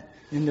put that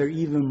in there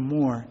even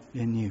more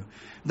in you.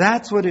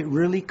 That's what it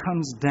really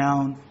comes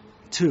down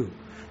to.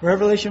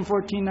 Revelation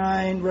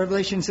 14:9,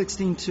 Revelation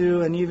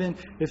 16:2, and even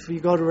if we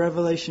go to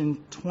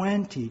Revelation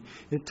 20,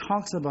 it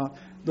talks about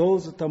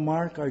those with the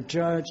mark are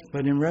judged.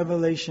 But in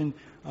Revelation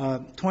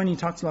 20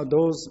 talks about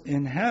those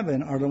in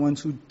heaven are the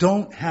ones who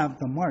don't have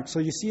the mark. So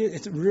you see,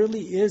 it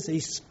really is a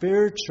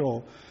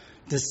spiritual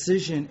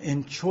decision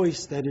and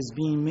choice that is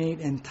being made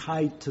and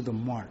tied to the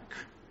mark.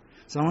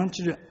 So I want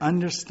you to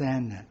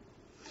understand that.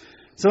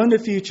 So in the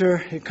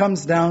future, it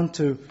comes down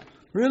to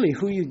really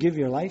who you give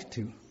your life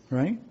to,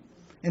 right?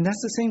 And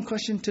that's the same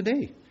question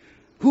today.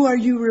 Who are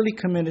you really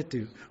committed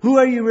to? Who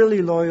are you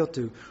really loyal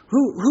to?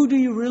 Who do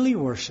you really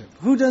worship?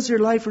 Who does your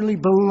life really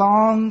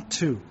belong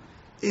to?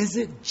 Is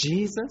it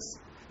Jesus?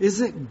 Is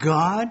it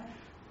God?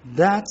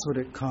 That's what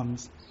it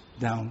comes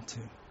down to.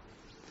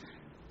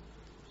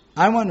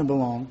 I want to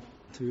belong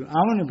to, I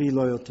want to be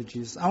loyal to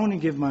Jesus. I want to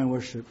give my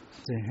worship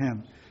to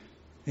Him.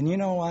 And you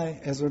know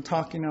why? As we're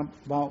talking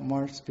about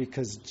marks,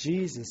 because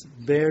Jesus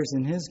bears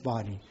in His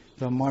body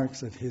the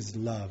marks of His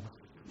love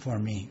for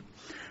me.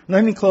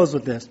 Let me close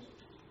with this.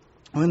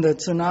 When the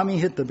tsunami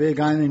hit the Big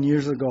Island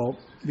years ago,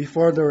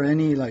 before there were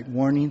any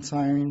warning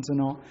sirens and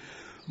all,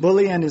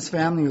 Bully and his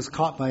family was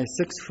caught by a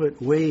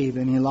 6-foot wave,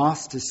 and he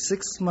lost his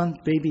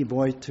 6-month baby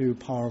boy to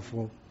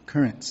powerful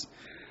currents.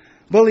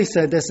 Bully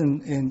said this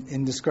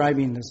in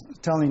describing this,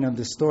 telling of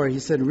the story. He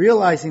said,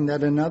 realizing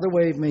that another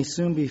wave may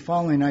soon be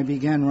following, I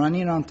began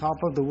running on top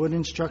of the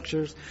wooden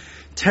structures,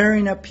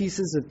 tearing up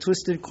pieces of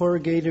twisted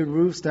corrugated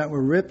roofs that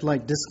were ripped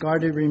like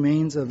discarded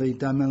remains of a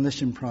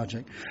demolition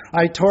project.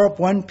 I tore up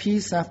one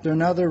piece after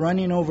another,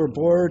 running over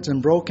boards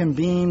and broken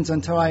beams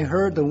until I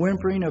heard the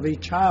whimpering of a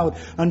child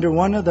under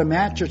one of the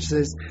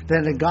mattresses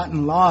that had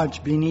gotten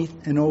lodged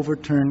beneath an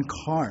overturned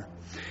car.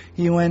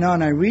 He went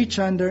on, I reached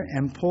under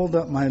and pulled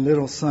up my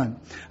little son.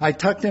 I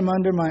tucked him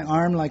under my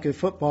arm like a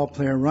football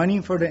player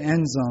running for the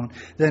end zone.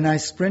 Then I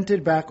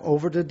sprinted back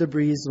over the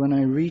debris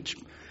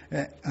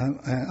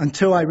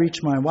until I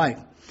reached my wife.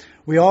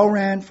 We all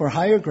ran for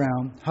higher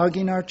ground,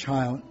 hugging our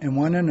child and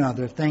one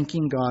another,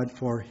 thanking God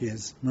for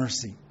His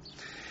mercy.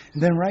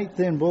 And then right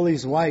then,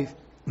 Bully's wife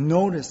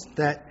noticed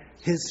that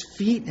his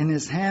feet and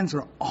his hands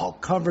were all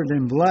covered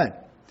in blood.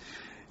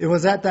 It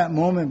was at that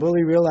moment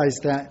Bully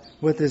realized that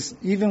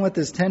even with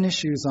his tennis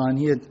shoes on,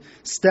 he had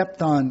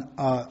stepped on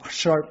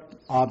sharp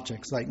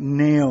objects like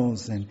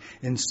nails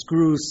and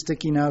screws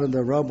sticking out of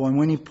the rubble. And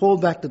when he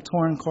pulled back the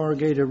torn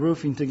corrugated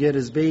roofing to get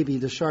his baby,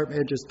 the sharp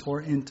edges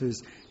tore into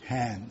his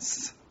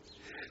hands.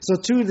 So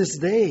to this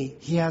day,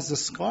 he has the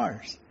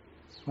scars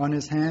on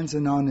his hands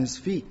and on his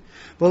feet.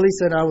 Bully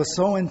said, I was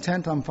so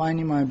intent on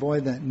finding my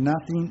boy that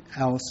nothing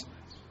else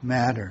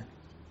mattered.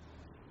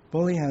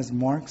 Bully has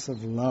marks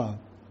of love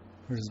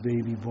for his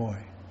baby boy.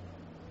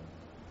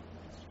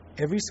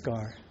 every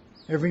scar,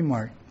 every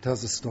mark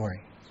tells a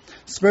story.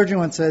 Spurgeon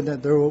once said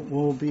that there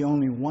will be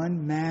only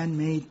one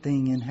man-made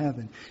thing in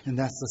heaven, and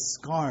that's the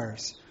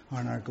scars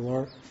on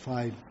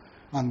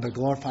the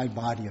glorified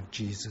body of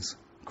Jesus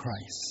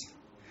Christ.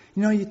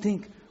 You know, you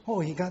think, oh,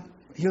 he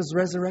was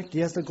resurrected, he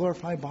has the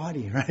glorified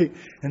body, right?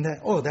 And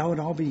that would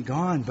all be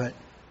gone, but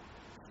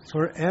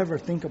forever,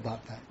 think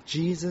about that.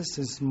 Jesus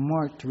is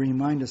marked to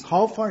remind us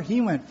how far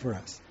he went for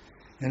us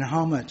and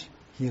how much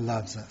he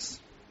loves us.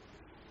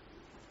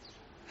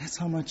 That's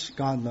how much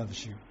God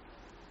loves you.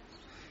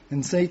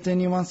 And Satan,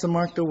 he wants to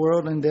mark the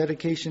world in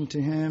dedication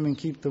to him and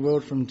keep the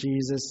world from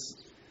Jesus.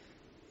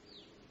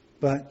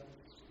 But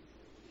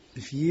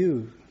if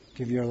you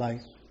give your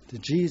life to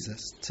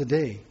Jesus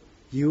today,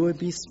 you would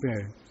be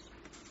spared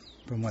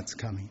from what's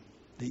coming.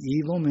 The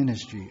evil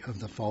ministry of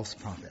the false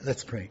prophet.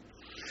 Let's pray.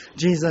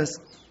 Jesus,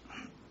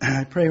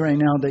 I pray right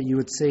now that you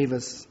would save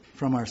us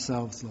from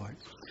ourselves, Lord.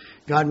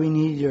 God, we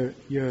need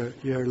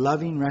your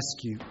loving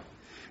rescue.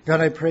 God,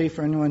 I pray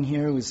for anyone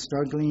here who is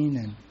struggling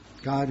and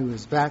God, who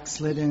is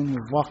backslidden, who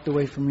has walked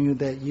away from you,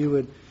 that you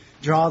would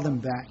draw them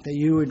back, that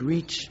you would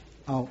reach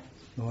out,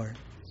 Lord,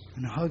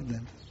 and hug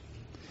them.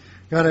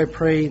 God, I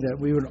pray that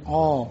we would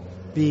all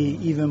be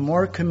even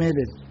more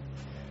committed,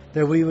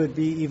 that we would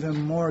be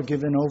even more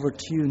given over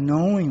to you,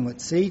 knowing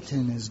what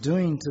Satan is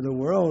doing to the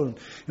world.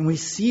 And we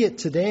see it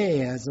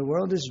today as the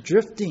world is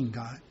drifting,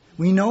 God.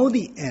 We know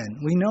the end.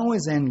 We know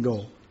his end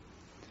goal.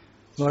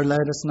 Lord,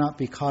 let us not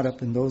be caught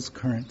up in those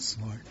currents,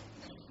 Lord.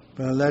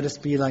 But let us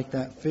be like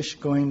that fish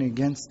going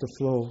against the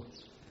flow.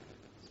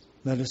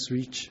 Let us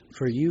reach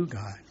for you,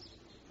 God.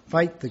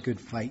 Fight the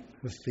good fight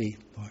of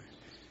faith, Lord.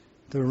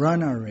 To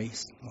run our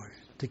race, Lord.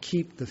 To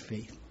keep the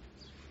faith.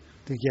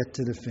 To get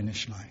to the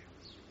finish line.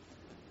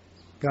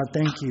 God,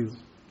 thank you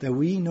that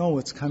we know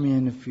what's coming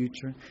in the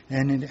future.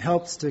 And it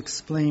helps to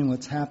explain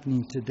what's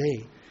happening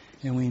today.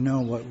 And we know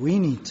what we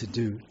need to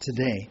do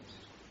today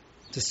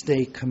to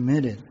stay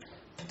committed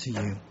to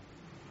you.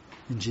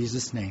 In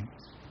Jesus' name.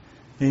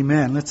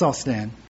 Amen. Let's all stand.